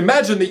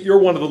 Imagine that you're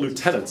one of the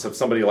lieutenants of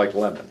somebody like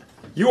Lenin.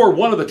 You are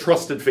one of the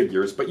trusted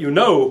figures, but you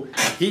know,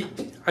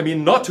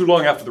 not too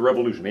long after the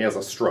revolution, he has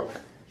a stroke.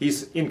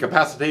 He's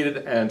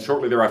incapacitated, and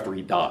shortly thereafter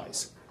he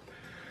dies.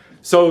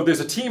 So there's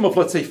a team of,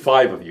 let's say,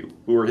 5 of you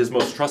who are his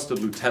most trusted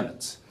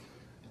lieutenants.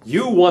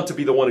 You want to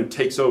be the one who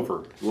takes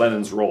over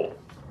Lenin's role.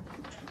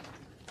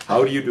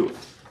 How do you do it?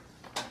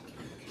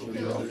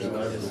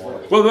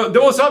 Well, the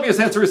most obvious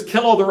answer is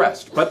kill all the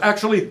rest. But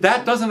actually,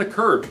 that doesn't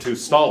occur to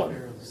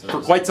Stalin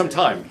for quite some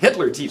time.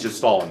 Hitler teaches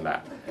Stalin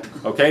that.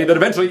 Okay, that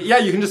eventually, yeah,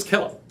 you can just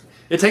kill him.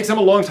 It takes him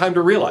a long time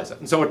to realize it.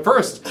 And so at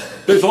first,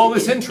 there's all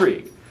this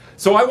intrigue.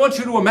 So I want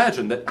you to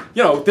imagine that,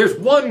 there's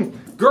one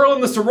girl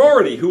in the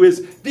sorority who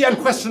is the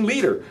unquestioned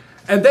leader.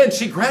 And then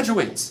she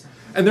graduates.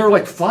 And there are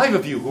like 5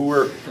 of you who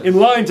are in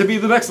line to be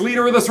the next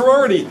leader of the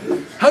sorority.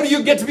 How do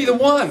you get to be the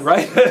one,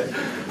 right?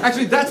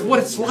 Actually, that's what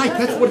it's like.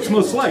 That's what it's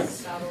most like.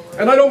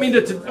 And I don't mean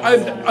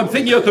I'm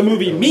thinking of the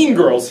movie Mean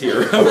Girls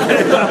here.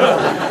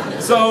 Okay?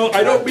 So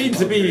I don't mean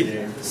to be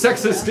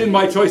sexist in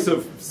my choice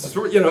of,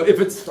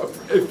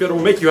 if it'll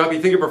make you happy,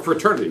 think of a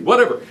fraternity,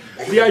 whatever.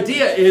 The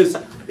idea is,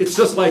 it's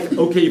just like,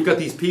 okay, you've got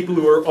these people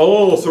who are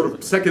all sort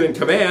of second in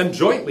command,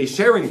 jointly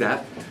sharing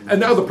that, and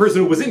now the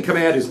person who was in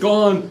command is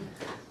gone.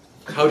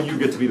 How do you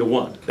get to be the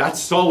one? That's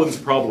Stalin's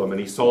problem, and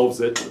he solves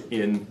it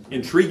in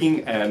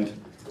intriguing and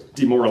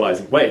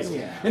demoralizing ways.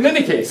 Yeah. In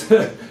any case,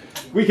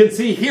 we can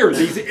see here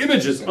these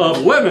images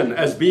of Lenin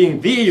as being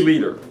the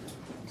leader.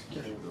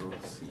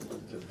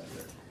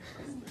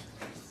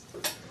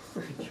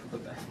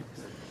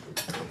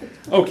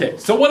 Okay,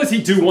 so what does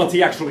he do once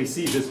he actually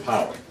sees his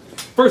power?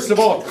 First of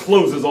all,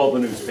 closes all the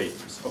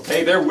newspapers.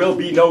 Okay, there will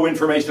be no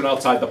information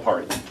outside the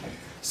party.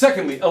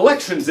 Secondly,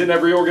 elections in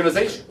every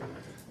organization.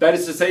 That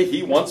is to say,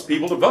 he wants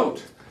people to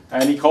vote.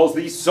 And he calls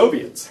these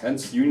Soviets,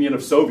 hence Union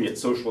of Soviet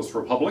Socialist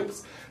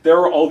Republics. There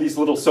are all these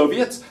little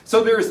Soviets,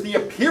 so there is the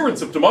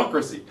appearance of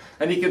democracy.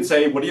 And he can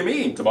say, what do you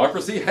mean,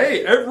 democracy?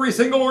 Hey, every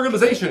single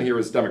organization here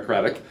is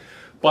democratic.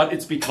 But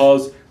it's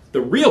because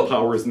the real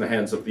power is in the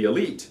hands of the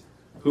elite,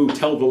 who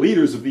tell the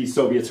leaders of these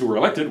Soviets who were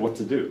elected what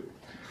to do.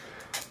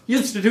 He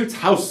institutes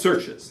house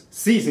searches,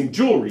 seizing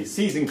jewelry,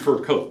 seizing fur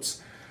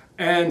coats.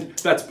 And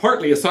that's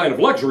partly a sign of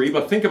luxury,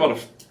 but think about a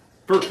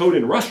fur coat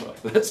in Russia.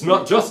 That's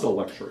not just a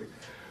luxury.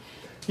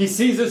 He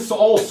seizes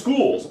all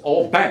schools,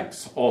 all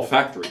banks, all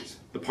factories.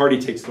 The party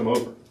takes them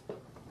over.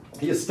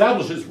 He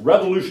establishes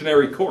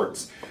revolutionary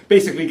courts,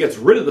 basically gets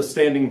rid of the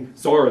standing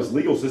Tsar's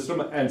legal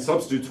system and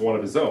substitutes one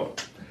of his own.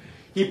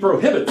 He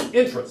prohibits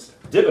interest,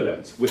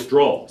 dividends,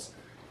 withdrawals.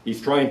 He's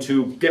trying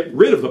to get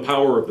rid of the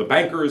power of the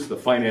bankers, the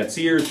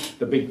financiers,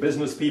 the big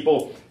business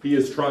people. He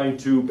is trying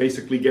to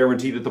basically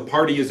guarantee that the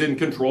party is in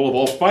control of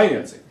all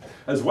financing,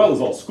 as well as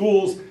all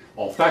schools,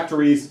 all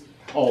factories,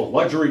 all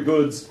luxury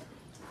goods,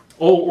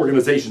 all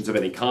organizations of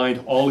any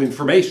kind, all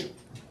information.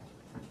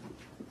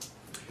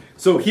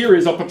 So here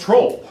is a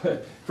patrol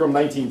from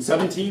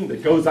 1917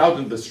 that goes out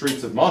into the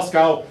streets of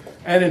Moscow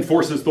and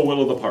enforces the will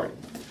of the party.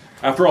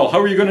 After all, how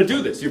are you going to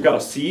do this? You've got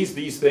to seize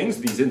these things,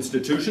 these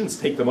institutions,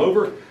 take them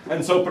over.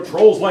 And so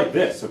patrols like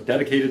this of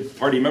dedicated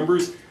party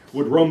members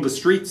would roam the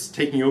streets,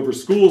 taking over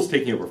schools,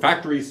 taking over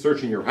factories,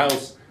 searching your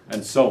house,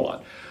 and so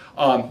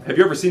on. Have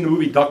you ever seen the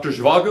movie Dr.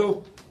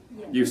 Zhivago?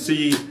 Yeah. You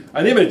see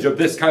an image of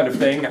this kind of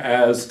thing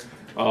as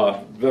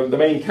the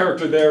main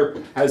character there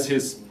has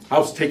his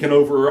house taken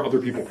over,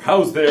 other people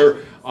housed there,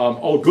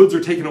 all goods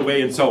are taken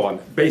away, and so on.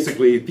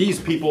 Basically, these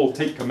people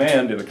take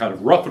command in a kind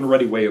of rough and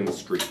ready way in the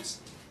streets.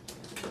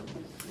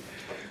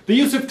 The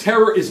use of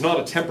terror is not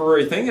a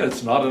temporary thing, and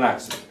it's not an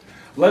accident.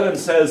 Lenin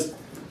says,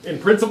 in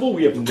principle,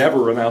 we have never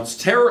renounced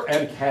terror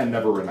and can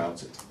never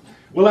renounce it.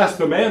 We'll ask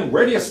the man,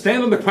 where do you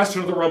stand on the question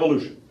of the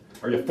revolution?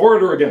 Are you for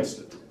it or against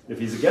it? If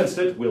he's against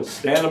it, we'll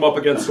stand him up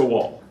against a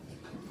wall.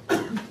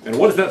 And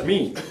what does that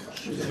mean?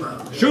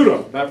 Shoot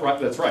him.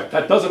 That's right.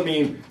 That doesn't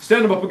mean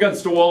stand him up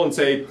against a wall and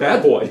say,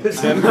 bad boy,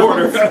 stand in the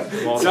corner.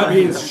 That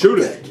means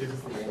shoot him.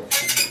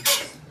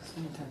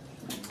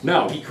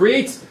 Now, he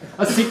creates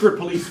a secret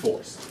police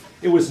force.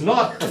 It was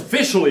not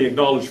officially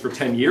acknowledged for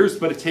 10 years,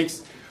 but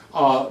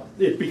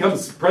it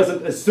becomes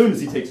present as soon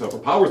as he takes over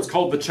power. It's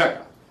called the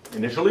Cheka,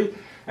 initially.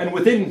 And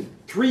within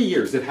 3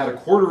 years, it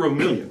had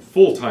 250,000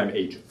 full-time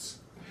agents.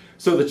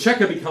 So the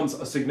Cheka becomes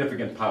a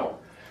significant power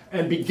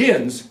and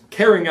begins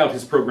carrying out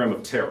his program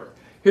of terror.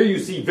 Here you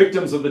see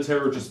victims of the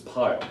terror just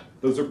piled.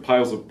 Those are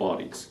piles of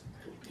bodies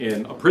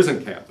in a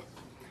prison camp.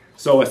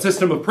 So a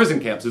system of prison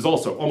camps is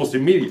also almost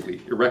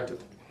immediately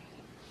erected.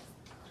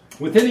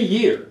 Within a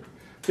year,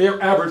 They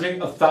are averaging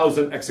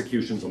 1,000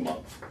 executions a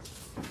month.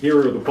 Here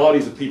are the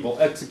bodies of people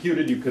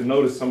executed. You can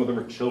notice some of them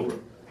are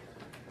children.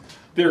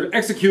 They're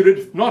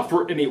executed not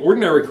for any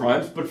ordinary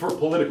crimes, but for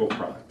political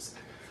crimes.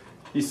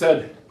 He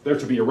said they're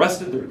to be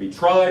arrested, they're to be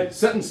tried,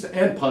 sentenced,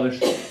 and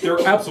punished. There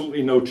are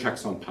absolutely no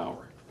checks on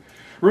power.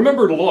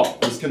 Remember, law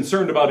was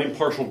concerned about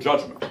impartial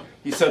judgment.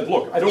 He said,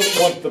 look, I don't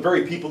want the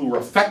very people who are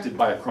affected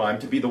by a crime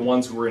to be the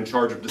ones who are in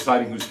charge of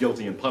deciding who's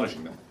guilty and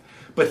punishing them.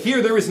 But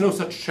here there is no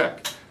such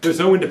check. There's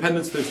no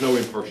independence, there's no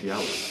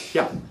impartiality.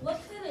 Yeah?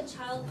 What could a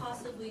child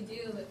possibly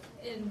do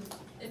in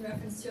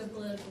reference to a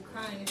political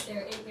crime if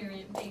they're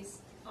ignorant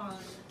based on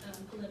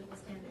political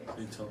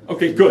standards?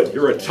 Okay, good.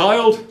 You're a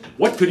child.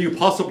 What could you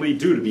possibly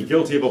do to be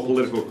guilty of a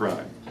political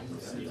crime?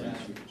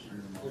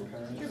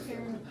 Your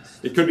parents.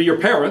 It could be your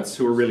parents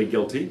who are really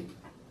guilty,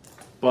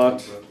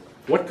 but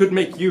what could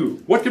make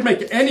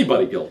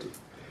anybody guilty?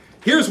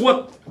 Here's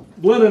what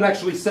Lenin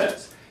actually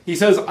says. He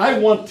says, I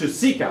want to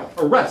seek out,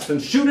 arrest, and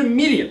shoot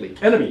immediately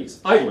enemies,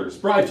 idlers,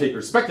 bribe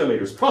takers,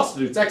 speculators,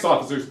 prostitutes,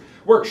 ex-officers,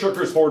 work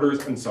shirkers,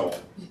 hoarders, and so on.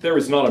 There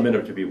is not a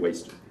minute to be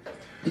wasted.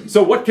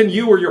 So what can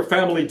you or your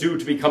family do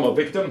to become a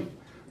victim?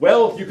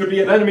 Well, you could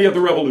be an enemy of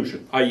the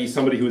revolution, i.e.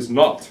 somebody who is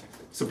not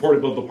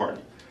supportive of the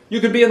party.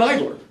 You could be an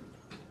idler.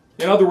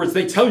 In other words,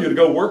 they tell you to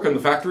go work in the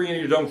factory and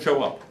you don't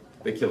show up.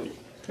 They kill you.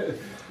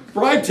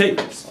 Bribe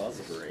takers. Oh,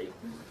 that's great.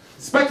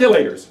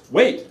 Speculators.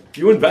 Wait,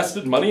 you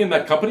invested money in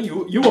that company?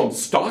 You own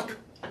stock?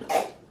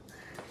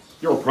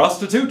 You're a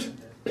prostitute?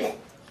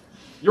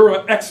 You're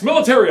an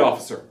ex-military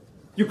officer.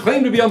 You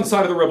claim to be on the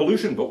side of the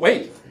revolution, but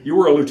wait, you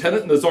were a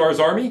lieutenant in the Tsar's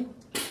army?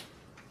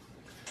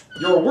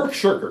 You're a work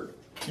shirker.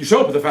 You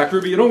show up at the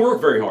factory, but you don't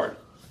work very hard.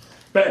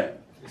 Bam.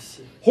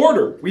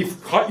 Hoarder.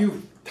 We've caught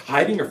you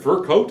hiding your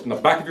fur coat in the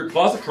back of your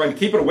closet, trying to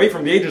keep it away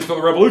from the agents of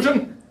the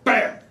revolution.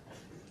 Bam.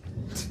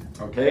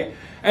 Okay?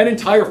 And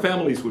entire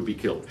families would be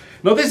killed.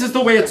 Now, this is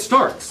the way it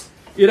starts.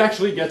 It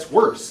actually gets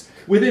worse.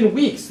 Within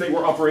weeks, they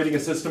were operating a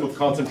system of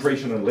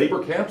concentration and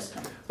labor camps.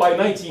 By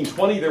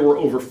 1920, there were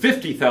over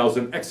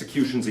 50,000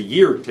 executions a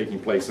year taking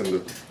place in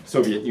the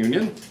Soviet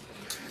Union.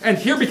 And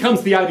here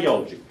becomes the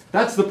ideology.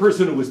 That's the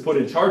person who was put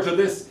in charge of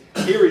this.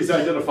 Here he's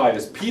identified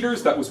as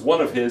Peters. That was one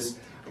of his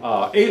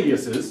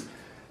aliases.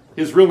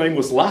 His real name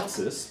was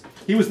Latsis.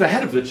 He was the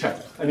head of the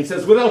Cheka. And he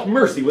says, without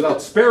mercy,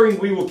 without sparing,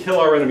 we will kill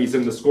our enemies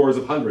in the scores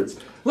of hundreds.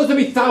 Let them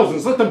be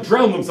thousands. Let them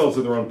drown themselves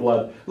in their own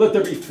blood. Let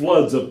there be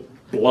floods of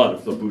blood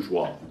of the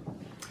bourgeois.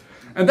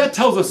 And that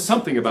tells us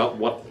something about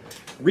what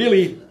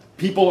really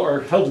people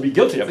are held to be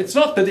guilty of. It's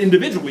not that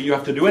individually you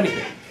have to do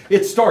anything.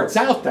 It starts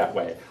out that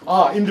way.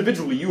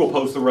 Individually you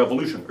oppose the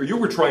revolution, or you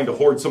were trying to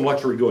hoard some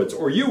luxury goods,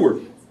 or you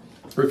were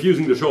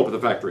refusing to show up at the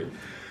factory.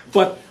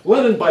 But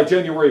Lenin, by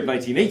January of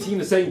 1918,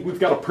 is saying we've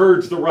got to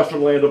purge the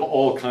Russian land of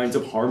all kinds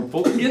of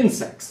harmful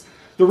insects.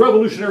 The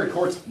revolutionary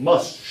courts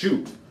must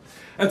shoot.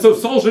 And so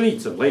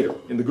Solzhenitsyn, later,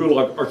 in the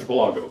Gulag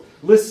Archipelago,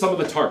 lists some of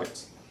the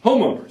targets.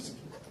 Homeowners,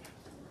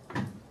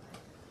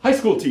 high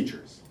school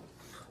teachers,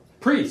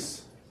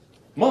 priests,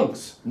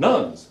 monks,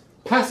 nuns,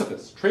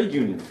 pacifists, trade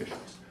union officials.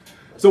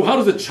 So how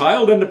does a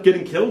child end up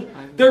getting killed?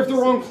 They're of the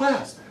wrong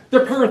class.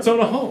 Their parents own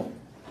a home.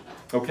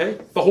 Okay?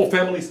 The whole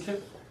family's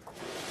killed.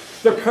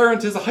 Their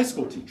parent is a high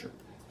school teacher.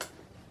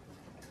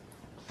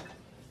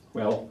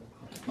 Well,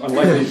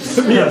 unlikely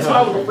to be a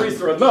child of a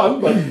priest or a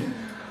nun,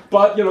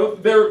 but you know,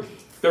 their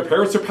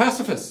parents are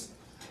pacifists,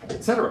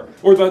 etc.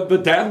 Or the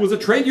dad was a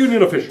trade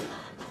union official,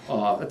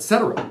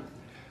 etc.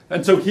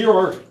 And so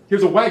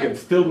here's a wagon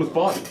filled with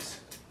bodies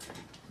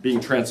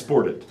being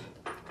transported.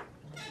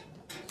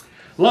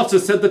 Lotsa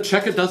said the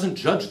Cheka doesn't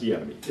judge the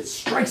enemy, it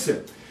strikes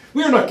him.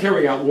 We are not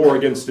carrying out war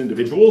against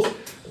individuals.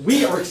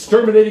 We are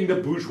exterminating the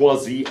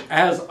bourgeoisie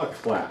as a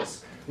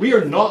class. We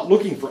are not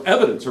looking for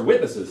evidence or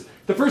witnesses.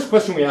 The first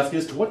question we ask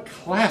is, to what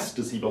class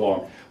does he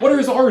belong? What are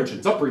his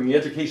origins, upbringing,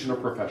 education, or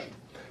profession?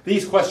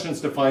 These questions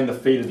define the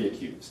fate of the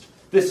accused.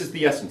 This is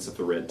the essence of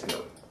the Red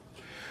Terror.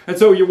 And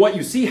so what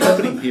you see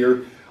happening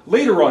here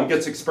later on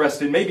gets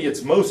expressed in maybe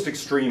its most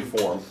extreme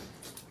form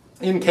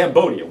in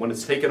Cambodia, when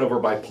it's taken over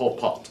by Pol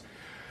Pot.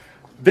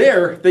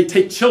 There, they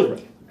take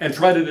children and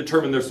try to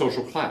determine their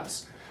social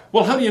class.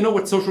 Well, how do you know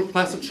what social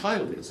class a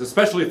child is?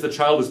 Especially if the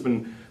child has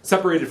been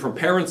separated from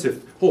parents,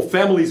 if whole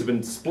families have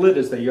been split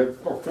as they are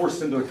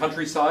forced into the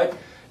countryside.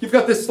 You've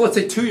got this, let's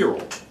say,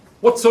 2-year-old.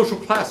 What social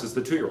class is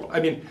the 2-year-old? I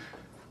mean,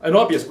 an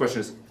obvious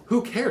question is,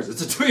 who cares?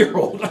 It's a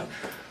 2-year-old.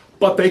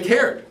 But they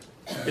cared.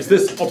 Is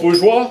this a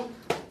bourgeois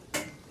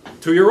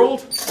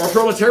 2-year-old or a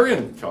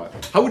proletarian child?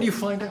 How would you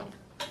find out?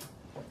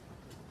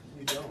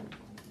 You don't.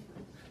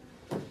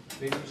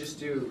 Maybe you just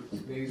do.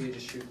 Maybe they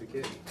just shoot the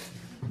kid.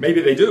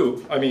 Maybe they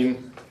do. I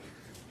mean,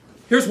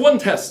 here's one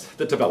test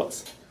that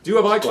develops. Do you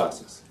have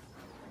eyeglasses?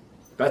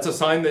 That's a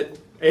sign that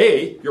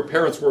A, your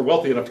parents were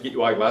wealthy enough to get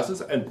you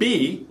eyeglasses, and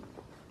B,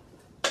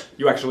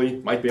 you actually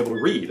might be able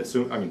to read.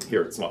 I mean,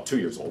 here it's not 2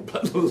 years old,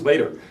 but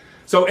later.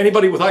 So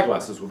anybody with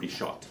eyeglasses would be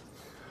shot.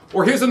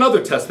 Or here's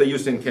another test they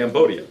used in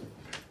Cambodia.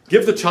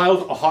 Give the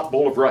child a hot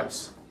bowl of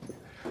rice.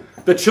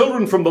 The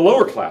children from the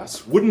lower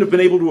class wouldn't have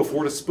been able to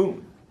afford a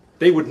spoon.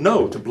 they would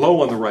know to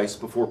blow on the rice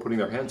before putting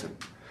their hands in.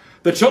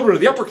 The children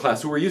of the upper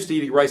class who were used to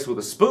eating rice with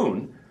a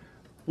spoon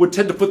would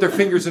tend to put their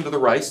fingers into the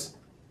rice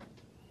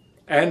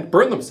and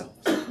burn themselves.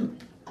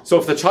 So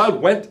if the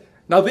child went,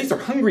 now these are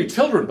hungry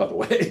children, by the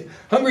way,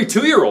 hungry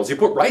 2-year-olds, you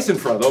put rice in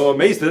front of them, I'm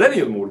amazed that any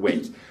of them would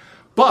wait.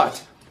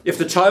 But if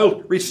the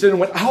child reached in and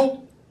went,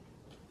 ow,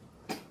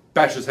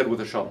 bash his head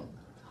with a shovel.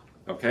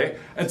 Okay?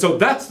 And so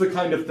that's the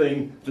kind of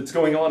thing that's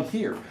going on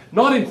here.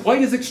 Not in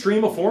quite as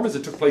extreme a form as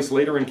it took place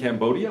later in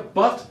Cambodia,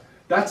 but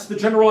that's the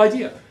general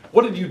idea.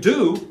 What did you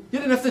do? You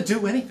didn't have to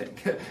do anything.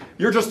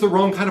 You're just the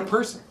wrong kind of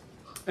person.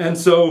 And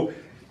so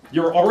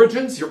your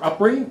origins, your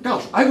upbringing,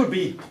 gosh, I would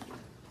be,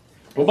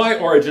 well, my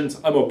origins,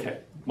 I'm okay.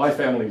 My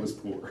family was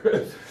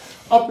poor.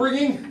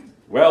 Upbringing,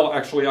 well,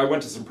 actually, I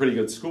went to some pretty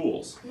good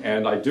schools,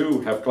 and I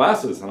do have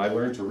glasses, and I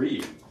learned to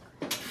read.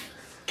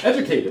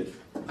 Educated,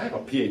 I have a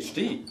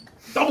PhD.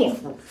 Double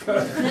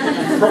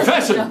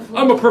profession.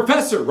 I'm a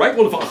professor, right?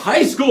 Well, if a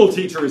high school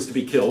teacher is to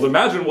be killed,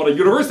 imagine what a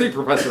university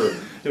professor,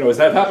 has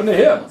that happened to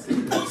him?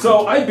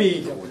 So I'd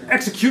be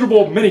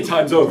executable many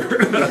times over.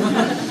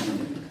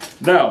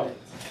 Now,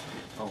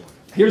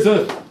 here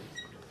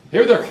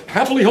they're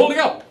happily holding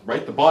up,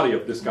 right? The body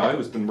of this guy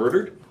who's been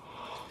murdered.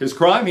 His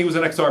crime, he was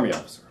an ex-army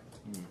officer.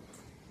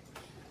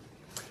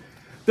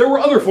 There were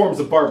other forms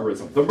of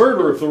barbarism. The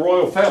murder of the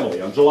royal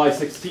family on July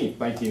 16,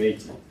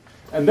 1918.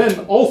 And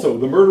then also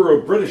the murder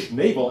of British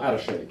naval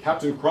attaché,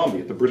 Captain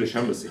Crombie at the British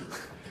Embassy.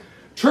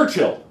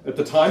 Churchill, at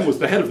the time, was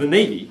the head of the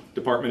Navy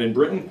Department in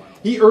Britain.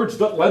 He urged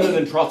that Lenin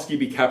and Trotsky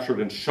be captured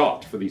and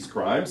shot for these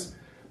crimes.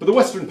 But the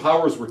Western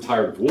powers were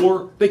tired of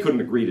war. They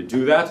couldn't agree to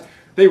do that.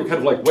 They were kind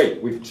of like,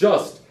 wait, we've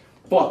just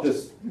fought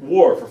this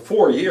war for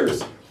 4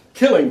 years,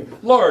 killing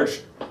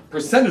large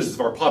percentages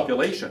of our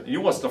population. You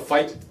want us to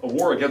fight a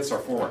war against our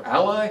former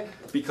ally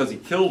because he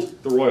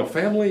killed the royal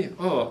family?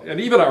 Oh, and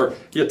even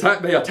they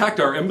attacked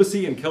our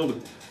embassy and killed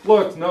it.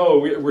 Look, no,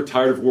 we're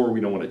tired of war. We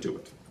don't want to do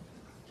it.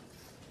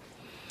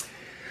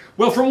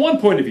 Well, from one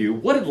point of view,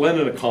 what did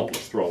Lenin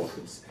accomplish through all of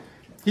this?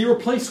 He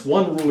replaced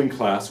one ruling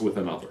class with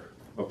another.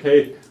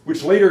 Okay,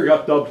 which later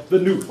got dubbed the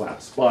new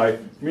class by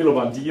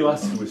Milovan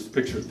Dilas, who is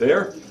pictured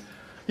there.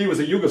 He was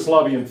a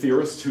Yugoslavian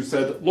theorist who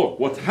said, look,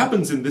 what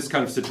happens in this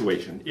kind of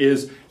situation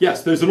is,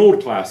 yes, there's an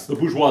old class, the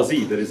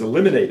bourgeoisie, that is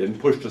eliminated and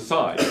pushed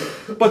aside.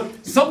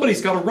 But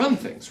somebody's got to run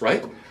things,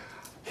 right?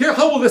 Here,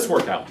 how will this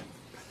work out?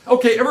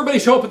 Okay, everybody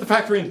show up at the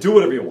factory and do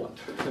whatever you want.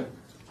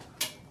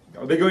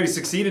 Are they going to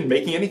succeed in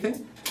making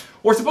anything?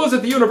 Or suppose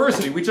at the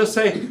university we just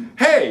say,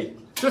 hey,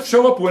 just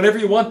show up whenever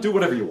you want, do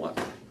whatever you want.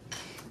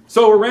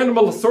 So a random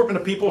assortment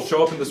of people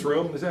show up in this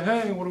room and they say,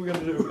 hey, what are we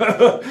going to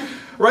do?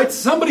 Right?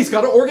 Somebody's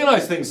got to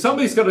organize things.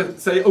 Somebody's got to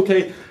say,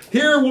 okay,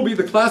 here will be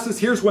the classes,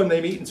 here's when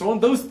they meet, and so on.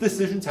 Those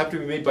decisions have to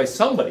be made by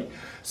somebody.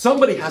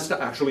 Somebody has to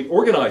actually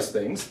organize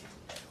things.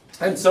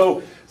 And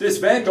so this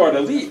vanguard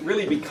elite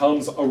really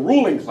becomes a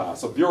ruling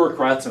class of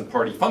bureaucrats and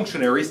party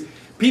functionaries,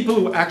 people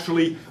who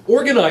actually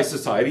organize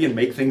society and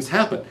make things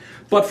happen.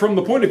 But from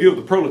the point of view of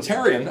the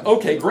proletarian,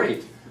 okay,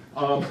 great.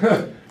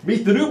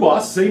 Meet the new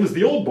boss, same as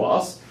the old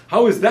boss.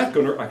 How is that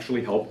going to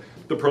actually help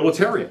the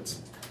proletarians?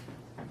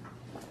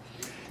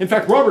 In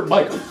fact, Robert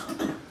Michael,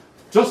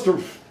 just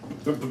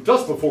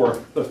before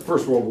the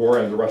First World War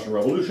and the Russian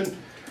Revolution,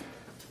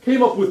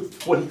 came up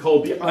with what he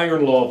called the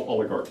iron law of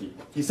oligarchy.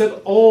 He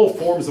said all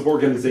forms of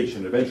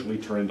organization eventually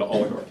turn into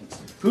oligarchies.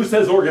 Who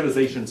says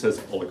organization says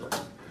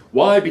oligarchy?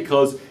 Why?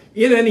 Because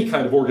in any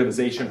kind of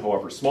organization,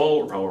 however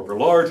small or however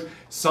large,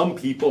 some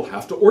people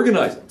have to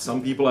organize it.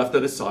 Some people have to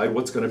decide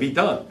what's going to be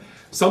done.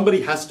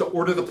 Somebody has to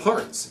order the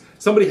parts.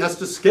 Somebody has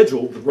to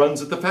schedule the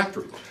runs at the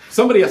factory.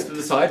 Somebody has to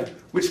decide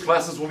which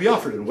classes will be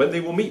offered and when they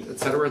will meet,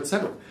 etc.,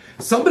 etc.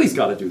 Somebody's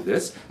got to do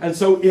this, and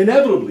so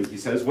inevitably, he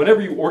says,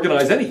 whenever you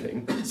organize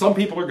anything, some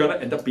people are going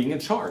to end up being in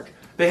charge.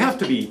 They have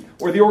to be,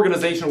 or the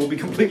organization will be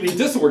completely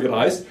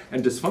disorganized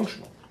and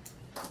dysfunctional.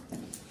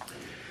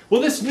 Well,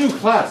 this new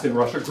class in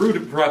Russia grew to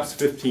perhaps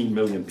 15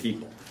 million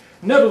people.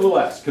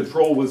 Nevertheless,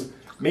 control was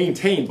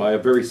maintained by a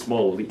very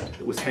small elite.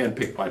 It was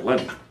handpicked by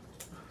Lenin.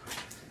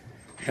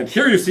 And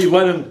here you see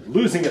Lenin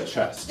losing a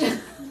chest.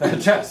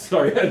 And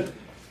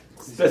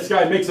this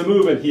guy makes a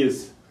move and he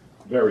is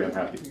very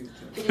unhappy.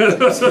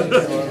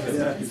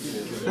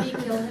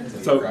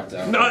 So,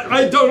 no,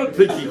 I don't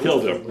think he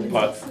killed him,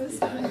 but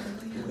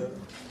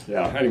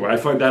yeah, anyway, I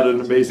find that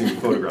an amazing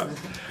photograph.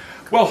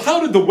 Well, how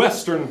did the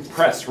Western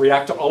press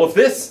react to all of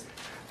this?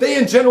 They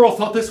in general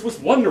thought this was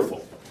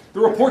wonderful. The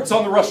reports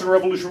on the Russian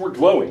Revolution were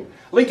glowing.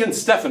 Lincoln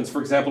Steffens,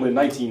 for example, in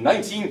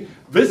 1919,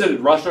 visited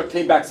Russia,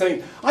 came back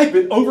saying, I've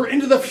been over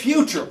into the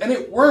future, and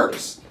it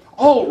works.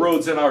 All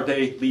roads in our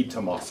day lead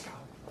to Moscow.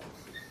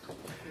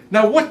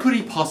 Now, what could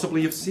he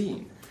possibly have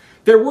seen?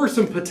 There were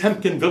some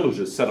Potemkin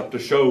villages set up to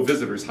show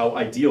visitors how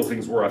ideal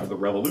things were after the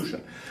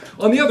revolution.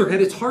 On the other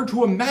hand, it's hard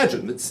to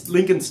imagine that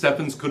Lincoln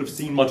Steffens could have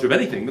seen much of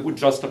anything that would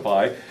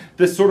justify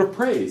this sort of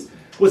praise.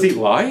 Was he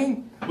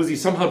lying? Was he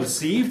somehow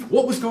deceived?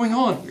 What was going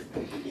on here?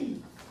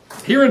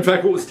 Here, in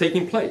fact, what was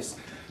taking place.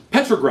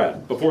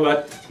 Petrograd, before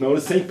that known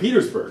as St.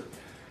 Petersburg.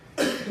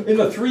 in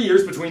the 3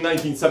 years between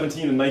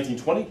 1917 and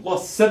 1920,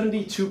 lost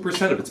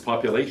 72% of its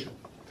population.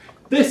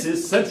 This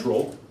is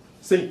central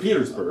St.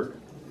 Petersburg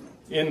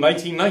in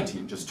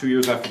 1919, just 2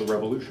 years after the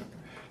revolution.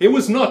 It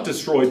was not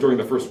destroyed during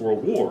the First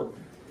World War.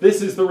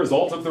 This is the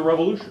result of the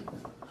revolution.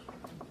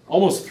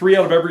 Almost 3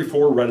 out of every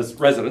 4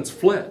 residents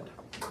fled.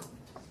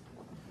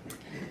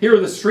 Here are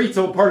the streets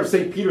of a part of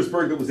St.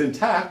 Petersburg that was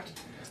intact.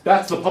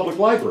 That's the public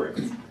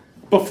library.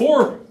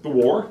 Before the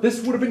war,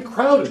 this would have been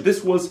crowded.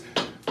 This was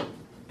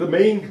the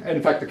main, and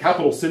in fact the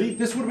capital city.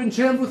 This would have been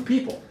jammed with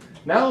people.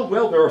 Now,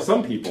 well, there are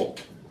some people,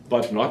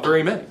 but not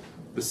very many.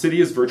 The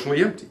city is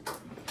virtually empty.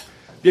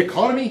 The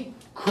economy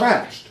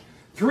crashed.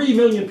 3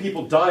 million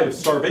people died of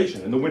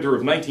starvation in the winter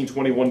of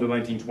 1921 to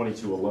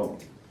 1922 alone.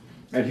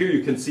 And here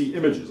you can see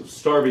images of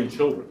starving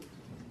children.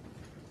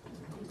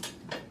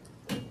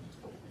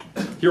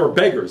 Here are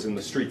beggars in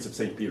the streets of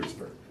St.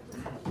 Petersburg.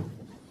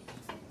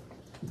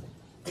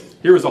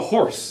 Here is a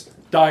horse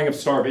dying of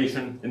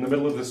starvation in the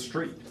middle of the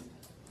street.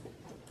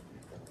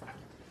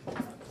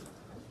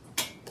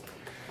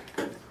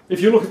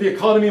 If you look at the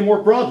economy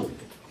more broadly,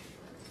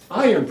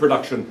 iron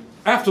production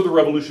after the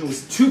revolution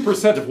was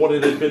 2% of what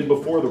it had been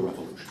before the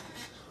revolution.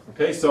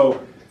 Okay,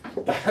 so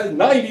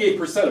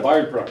 98% of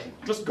iron production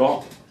just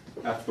gone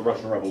after the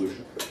Russian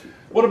Revolution.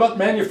 What about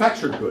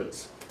manufactured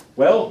goods?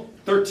 Well,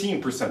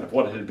 13% of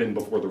what it had been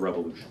before the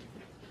revolution.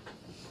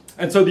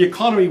 And so the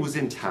economy was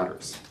in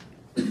tatters.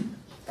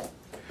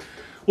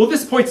 Well,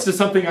 this points to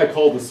something I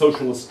call the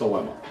socialist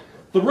dilemma.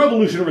 The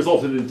revolution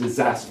resulted in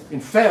disaster, in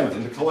famine,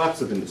 in the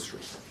collapse of industry.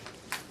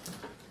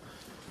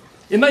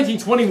 In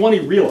 1921, he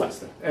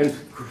realized it and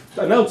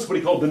announced what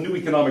he called the new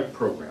economic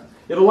program.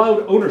 It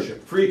allowed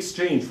ownership, free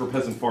exchange for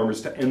peasant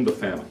farmers to end the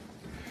famine.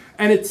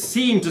 And it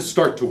seemed to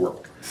start to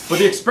work. But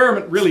the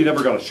experiment really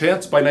never got a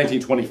chance. By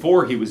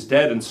 1924, he was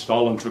dead and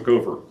Stalin took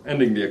over,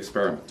 ending the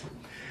experiment.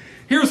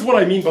 Here's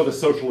what I mean by the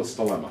socialist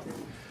dilemma.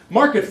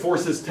 Market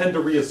forces tend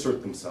to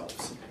reassert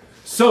themselves.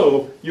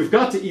 So you've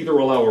got to either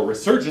allow a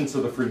resurgence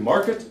of the free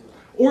market,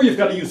 or you've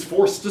got to use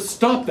force to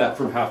stop that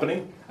from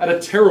happening at a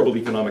terrible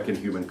economic and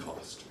human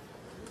cost.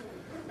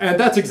 And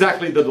that's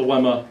exactly the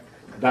dilemma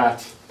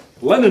that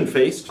Lenin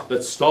faced,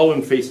 that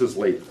Stalin faces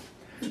later.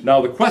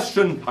 Now the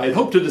question I'd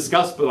hoped to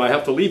discuss, but I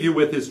have to leave you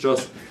with, is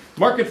just,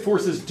 market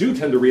forces do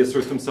tend to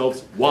reassert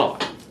themselves. Why?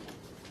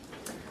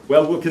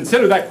 Well, we'll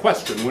consider that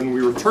question when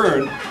we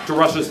return to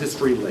Russia's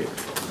history later.